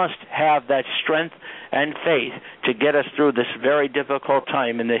must have that strength and faith to get us through this very difficult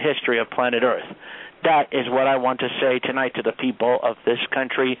time in the history of planet Earth. That is what I want to say tonight to the people of this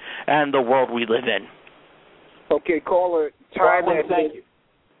country and the world we live in. Okay, caller, tie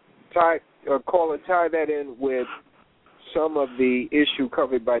that in with some of the issue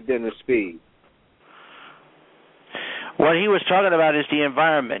covered by Dennis Speed. What he was talking about is the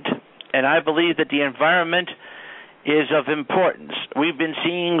environment, and I believe that the environment is of importance. We've been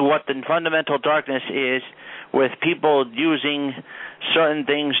seeing what the fundamental darkness is with people using certain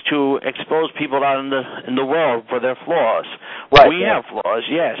things to expose people out in the world for their flaws. Right, we have flaws,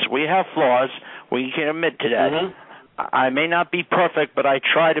 yes. We have flaws. We can admit to that. Mm-hmm. I may not be perfect, but I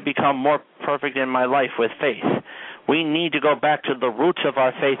try to become more perfect in my life with faith. We need to go back to the roots of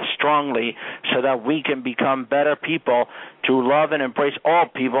our faith strongly so that we can become better people to love and embrace all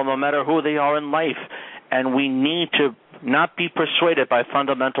people no matter who they are in life. And we need to not be persuaded by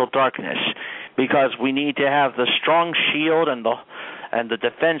fundamental darkness, because we need to have the strong shield and the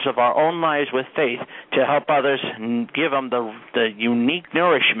defense of our own lives with faith to help others and give them the unique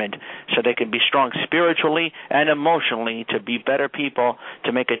nourishment so they can be strong spiritually and emotionally to be better people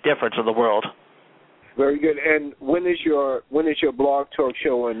to make a difference in the world. Very good. And when is your blog talk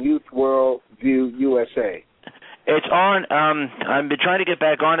show on Youth Worldview USA? It's on. I've been trying to get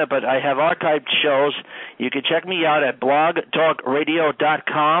back on it, but I have archived shows. You can check me out at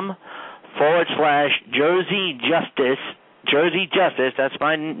blogtalkradio.com/Jersey Justice. Jersey Justice. That's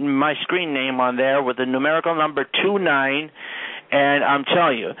my screen name on there with the numerical number 29. And I'm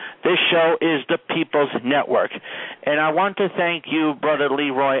telling you, this show is the People's Network. And I want to thank you, Brother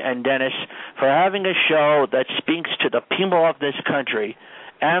Leroy and Dennis, for having a show that speaks to the people of this country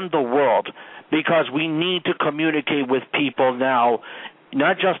and the world, because we need to communicate with people now,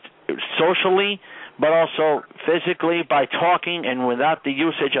 not just socially, but also physically, by talking and without the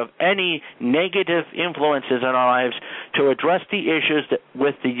usage of any negative influences in our lives, to address the issues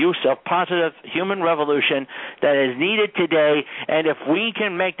with the use of positive human revolution that is needed today. And if we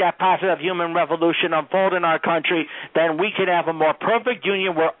can make that positive human revolution unfold in our country, then we can have a more perfect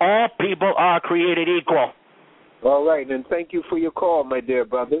union where all people are created equal. All right, and thank you for your call, my dear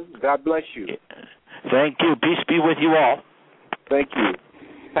brother. God bless you. Thank you. Peace be with you all. Thank you.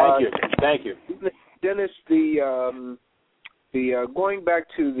 Thank you. Dennis, the going back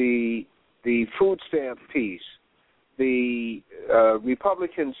to the food stamp piece, the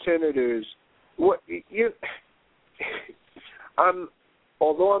Republican senators,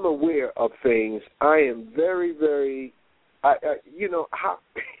 although I'm aware of things, I am very, very, I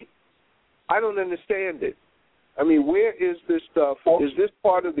don't understand it. I mean, where is this stuff? Is this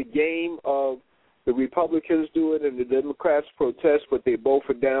part of the game of the Republicans do it and the Democrats protest, but they both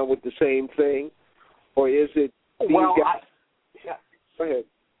are down with the same thing? Or is it these guys? Go ahead.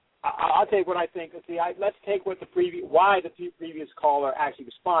 I'll take what I think. See, let's take what the previous caller actually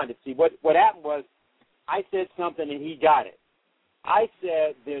responded. See, what happened was I said something and he got it. I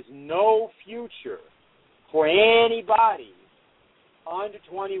said there's no future for anybody under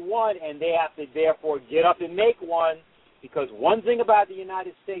 21, and they have to therefore get up and make one, because one thing about the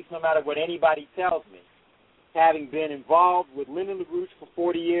United States, no matter what anybody tells me, having been involved with Lyndon LaRouche for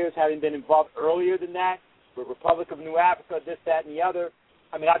 40 years, having been involved earlier than that with Republic of New Africa, this, that, and the other.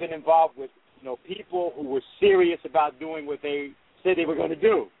 I mean, I've been involved with people who were serious about doing what they said they were going to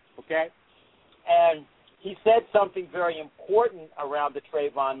do, okay? And he said something very important around the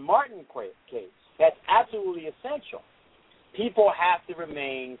Trayvon Martin case. That's absolutely essential. People have to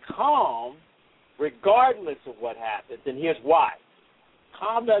remain calm regardless of what happens, and here's why.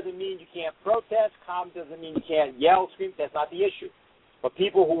 Calm doesn't mean you can't protest. Calm doesn't mean you can't yell, scream. That's not the issue. But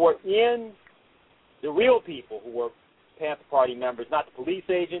people who were the real people who were Panther Party members, not the police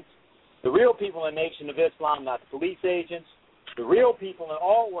agents, the real people in the Nation of Islam, not the police agents, the real people in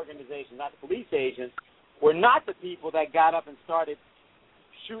all organizations, not the police agents, were not the people that got up and started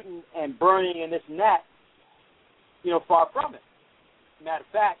shooting and burning and this and that. Far from it. Matter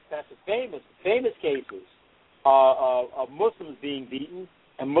of fact, that's the famous cases of Muslims being beaten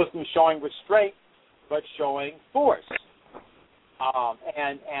and Muslims showing restraint but showing force.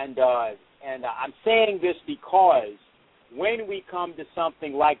 And I'm saying this because when we come to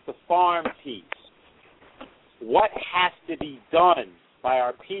something like the farm piece, what has to be done by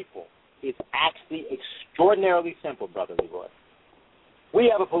our people is actually extraordinarily simple, Brother Leroy. We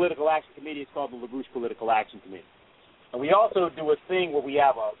have a political action committee. It's called the LaRouche Political Action Committee. And we also do a thing where we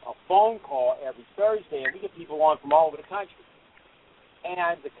have a phone call every Thursday, and we get people on from all over the country.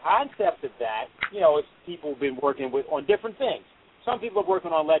 And the concept of that, is people have been working on different things. Some people are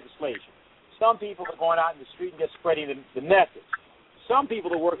working on legislation. Some people are going out in the street and just spreading the message. Some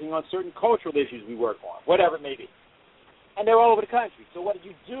people are working on certain cultural issues we work on, whatever it may be. And they're all over the country. So what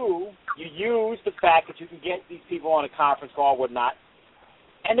you do, you use the fact that you can get these people on a conference call, whatnot,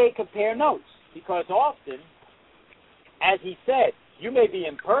 and they compare notes. Because often, as he said, you may be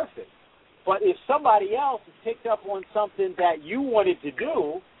imperfect, but if somebody else has picked up on something that you wanted to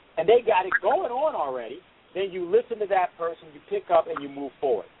do and they got it going on already, then you listen to that person, you pick up, and you move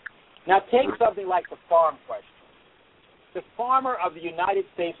forward. Now take something like the farm question. The farmer of the United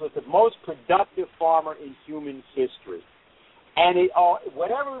States was the most productive farmer in human history. And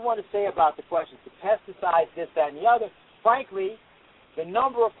whatever we want to say about the questions, the pesticides, this, that, and the other, frankly, the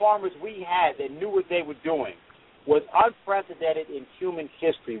number of farmers we had that knew what they were doing was unprecedented in human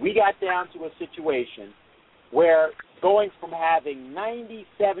history. We got down to a situation where going from having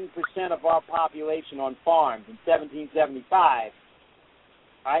 97% of our population on farms in 1775,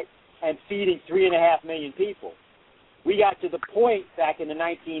 right, and feeding 3.5 million people, we got to the point back in the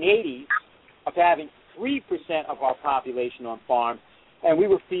 1980s of having 3% of our population on farms, and we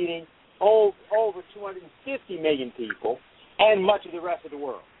were feeding over 250 million people and much of the rest of the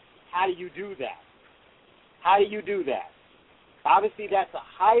world. How do you do that? How do you do that? Obviously, that's a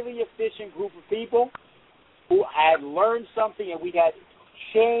highly efficient group of people who had learned something, and we had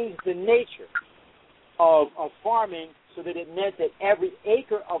changed the nature of farming so that it meant that every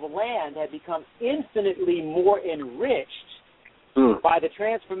acre of land had become infinitely more enriched by the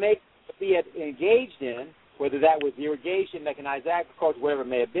transformation that we had engaged in, whether that was irrigation, mechanized agriculture, whatever it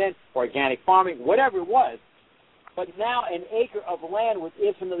may have been, organic farming, whatever it was. but now an acre of land was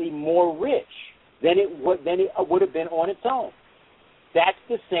infinitely more rich than it would have been on its own. That's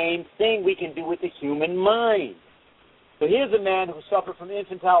the same thing we can do with the human mind. So here's a man who suffered from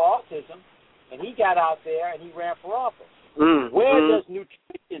infantile autism, and he got out there and he ran for office. Where does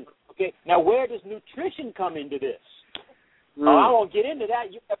nutrition? Okay, now where does nutrition come into this? I won't get into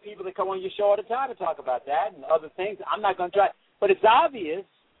that. You have people that come on your show all the time to talk about that and other things. I'm not going to try. But it's obvious,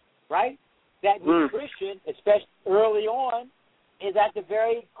 right, that nutrition, especially early on, is at the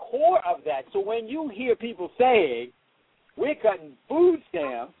very core of that. So when you hear people saying, we're cutting food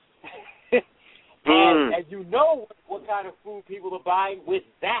stamps, and you know what kind of food people are buying with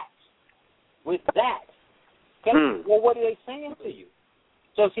that. Okay? Well, what are they saying to you?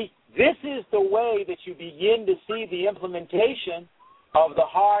 So, see, this is the way that you begin to see the implementation of the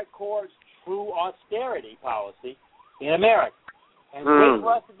hardcore, true austerity policy in America. And the way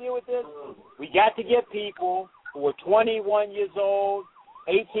for us to deal with this, we got to get people who are 21 years old,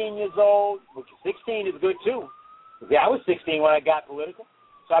 18 years old, which 16 is good too. I was 16 when I got political.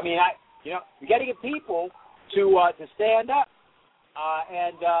 So, I mean, we got to get people to stand up.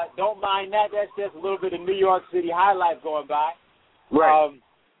 And don't mind that. That's just a little bit of New York City high life going by. Right.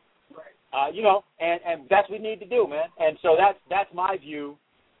 And that's what we need to do, man. And so that's my view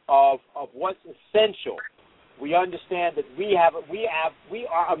of what's essential. We understand that we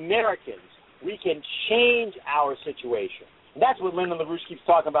are Americans. We can change our situation. And that's what Lyndon LaRouche keeps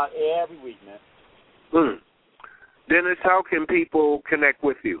talking about every week, man. Dennis, how can people connect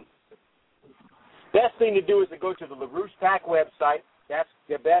with you? Best thing to do is to go to the LaRouche PAC website. That's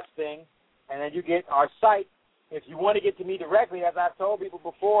the best thing. And then you get our site. If you want to get to me directly, as I've told people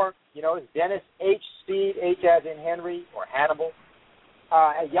before, it's Dennis H. Steed, H as in Henry or Hannibal,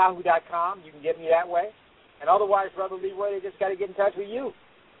 at yahoo.com. You can get me that way. And otherwise, Brother Leroy, they just got to get in touch with you.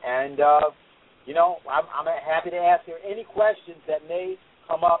 And, I'm happy to answer any questions that may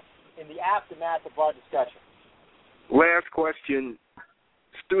come up in the aftermath of our discussion. Last question,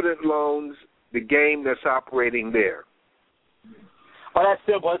 student loans, the game that's operating there. Well, that's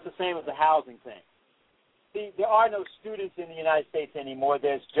simple. It's the same as the housing thing. See, there are no students in the United States anymore.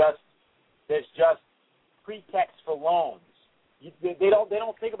 There's just pretext for loans. They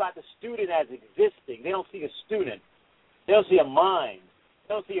don't think about the student as existing. They don't see a student. They don't see a mind.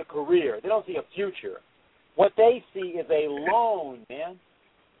 They don't see a career. They don't see a future. What they see is a loan, man.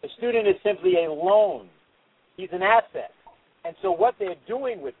 The student is simply a loan. He's an asset. And so what they're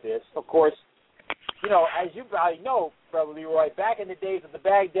doing with this, of course, as you probably know, Brother Leroy, back in the days of the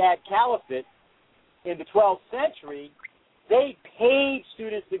Baghdad Caliphate in the 12th century, they paid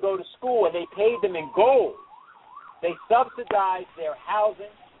students to go to school, and they paid them in gold. They subsidized their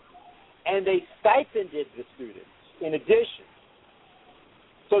housing, and they stipended the students in addition,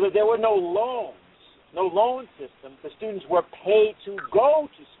 so that there were no loans, no loan system. The students were paid to go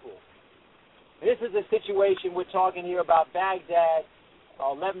to school. This is a situation we're talking here about Baghdad,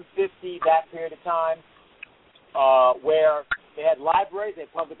 1150, that period of time, where they had libraries, they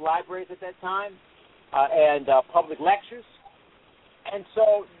had public libraries at that time, and public lectures. And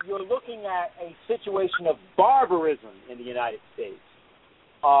so you're looking at a situation of barbarism in the United States.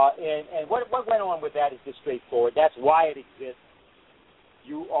 And what went on with that is just straightforward. That's why it exists.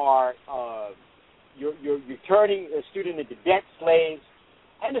 You are you're turning a student into debt slaves,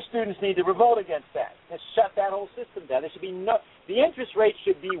 and the students need to revolt against that. Just shut that whole system down. There should be the interest rate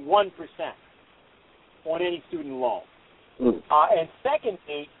should be 1% on any student loan. And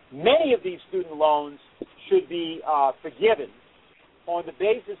secondly, many of these student loans should be forgiven on the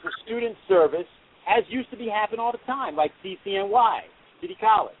basis of student service, as used to be happening all the time, like CCNY, City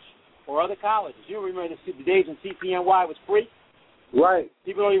College, or other colleges. You remember the days when CCNY was free? Right.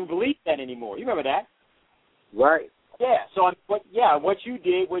 People don't even believe that anymore. You remember that? Right. Yeah. So, what you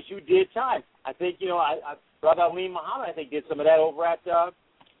did time. I think, Brother Alim Muhammad, I think, did some of that over at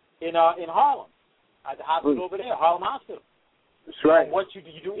in Harlem, at the hospital over there, Harlem Hospital. That's right. What you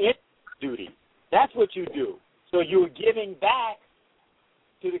do in duty. That's what you do. So you're giving back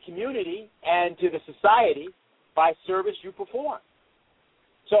to the community and to the society by service you perform.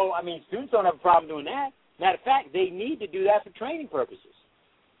 So, students don't have a problem doing that. Matter of fact, they need to do that for training purposes.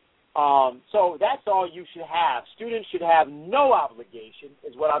 So that's all you should have. Students should have no obligation,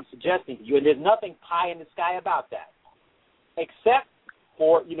 is what I'm suggesting to you, and there's nothing pie in the sky about that, except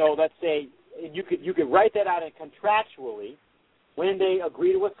for, let's say, you could write that out contractually when they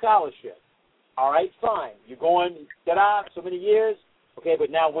agree to a scholarship. All right, fine. You're going, so many years. Okay,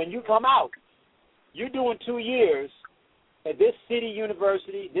 but now when you come out, you're doing 2 years at this city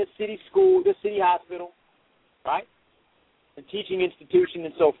university, this city school, this city hospital, right? And teaching institution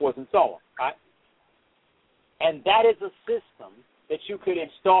and so forth and so on, right? And that is a system that you could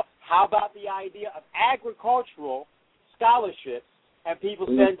install. How about the idea of agricultural scholarships and people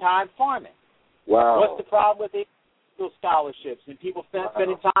spend time farming? Wow. What's the problem with those scholarships and people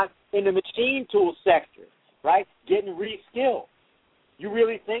spending time in the machine tool sector, right, getting re-skilled? You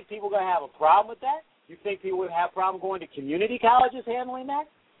really think people are going to have a problem with that? You think people would have a problem going to community colleges handling that?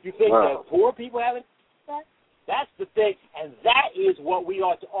 You think that poor people having that? That's the thing, and that is what we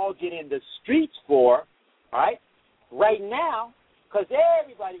ought to all get in the streets for, right now, because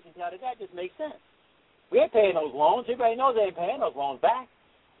everybody can tell that just makes sense. We ain't paying those loans. Everybody knows they ain't paying those loans back.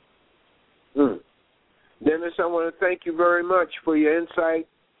 Dennis, I want to thank you very much for your insight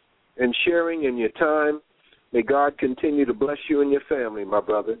and sharing and your time. May God continue to bless you and your family, my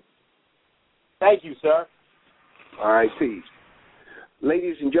brother. Thank you, sir. All right, peace.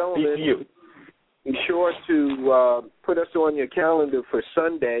 Ladies and gentlemen, peace to you. Be sure to put us on your calendar for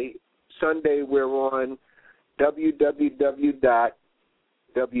Sunday. Sunday, we're on www.whcr.org.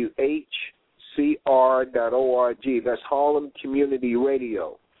 That's Harlem Community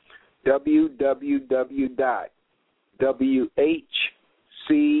Radio. www.whcr.org.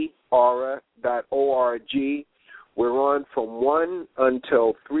 We're on from 1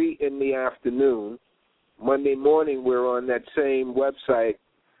 until 3 in the afternoon. Monday morning, we're on that same website,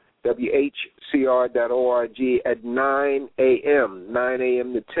 whcr.org, at 9 a.m., 9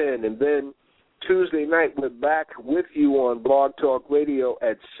 a.m. to 10. And then Tuesday night, we're back with you on Blog Talk Radio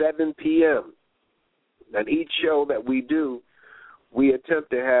at 7 p.m. And each show that we do, we attempt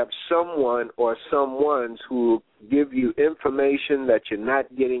to have someone or someones who give you information that you're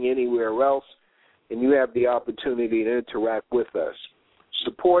not getting anywhere else, and you have the opportunity to interact with us.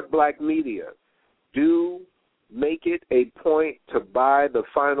 Support black media. Do make it a point to buy the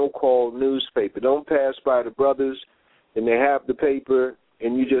Final Call newspaper. Don't pass by the brothers and they have the paper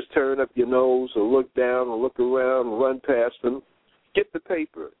and you just turn up your nose or look down or look around and run past them. Get the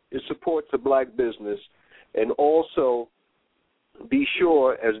paper. It supports a black business. And also be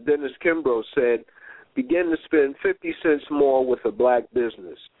sure, as Dennis Kimbrough said, begin to spend 50 cents more with a black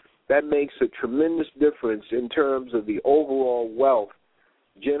business. That makes a tremendous difference in terms of the overall wealth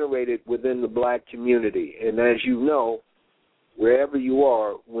generated within the black community. And as you know, wherever you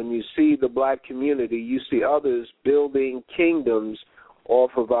are, when you see the black community, you see others building kingdoms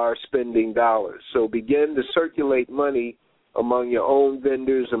off of our spending dollars. So begin to circulate money among your own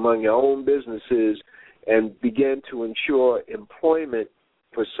vendors, among your own businesses, and begin to ensure employment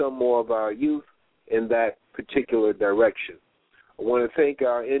for some more of our youth in that particular direction. I want to thank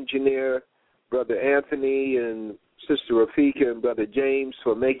our engineer, Brother Anthony, and Sister Rafika and Brother James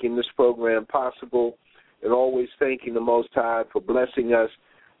for making this program possible, and always thanking the Most High for blessing us.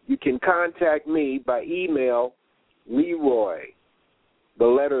 You can contact me by email, Leroy, the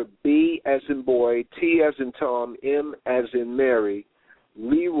letter B as in boy, T as in Tom, M as in Mary,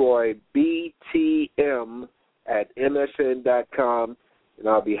 Leroy, BTM at MSN.com, and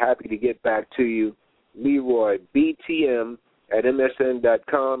I'll be happy to get back to you. Leroy, BTM at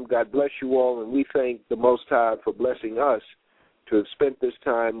MSN.com. God bless you all, and we thank the Most High for blessing us to have spent this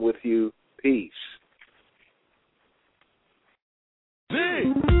time with you. Peace.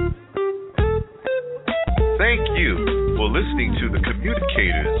 Thank you for listening to The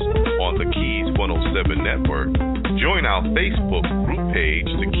Communicators on the Keys 107 Network. Join our Facebook group page,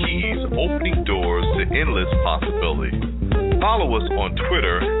 The Keys, opening doors to endless possibilities. Follow us on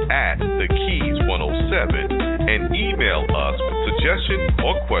Twitter at The Keys 107 and email us with suggestion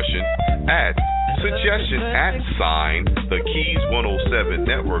or question at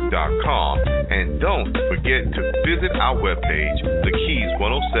suggestion@thekeys107network.com. And don't forget to visit our webpage,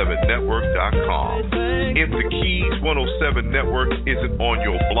 thekeys107network.com. If the Keys 107 Network isn't on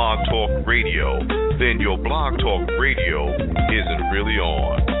your Blog Talk Radio, then your Blog Talk Radio isn't really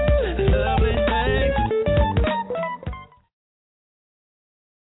on.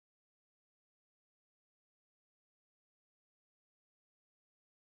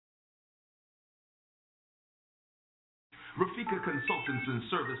 Rafika Consultants and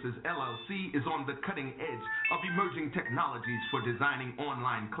Services, LLC, is on the cutting edge of emerging technologies for designing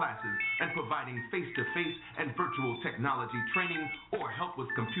online classes and providing face-to-face and virtual technology training or help with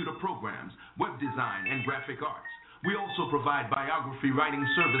computer programs, web design, and graphic arts. We also provide biography writing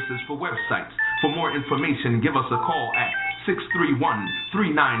services for websites. For more information, give us a call at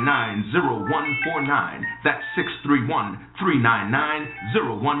 631-399-0149. That's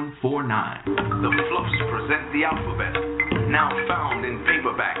 631-399-0149. The Fluffs present the alphabet, now found in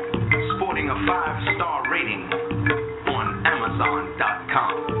paperback, sporting a 5-star rating on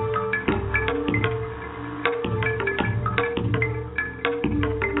Amazon.com.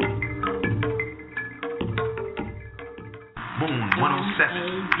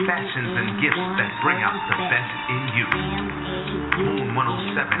 fashions and gifts that bring out the best in you. Moon 107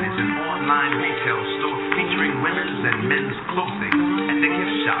 is an online retail store featuring women's and men's clothing and a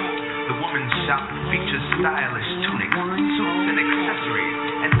gift shop. The woman's shop features stylish tunics, suits, and accessories,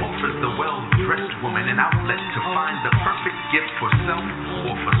 and offers the well-dressed woman an outlet to find the perfect gift for self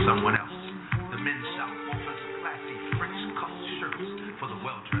or for someone else. The men's shop offers classy French-cut shirts for the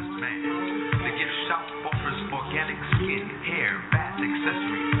well-dressed man. The gift shop offers organic skin, hair, bath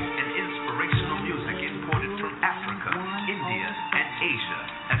accessories, and inspirational music imported from Africa, India, and Asia,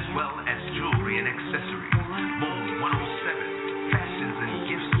 as well as jewelry and accessories. Moon 107, fashions and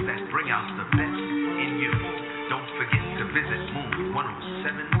gifts that bring out the best in you. Don't forget to visit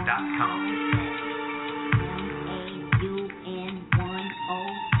moon107.com.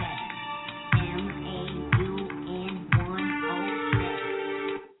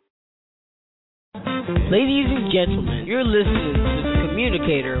 Ladies and gentlemen, you're listening to The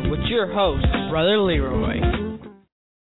Communicator with your host, Brother Leroy.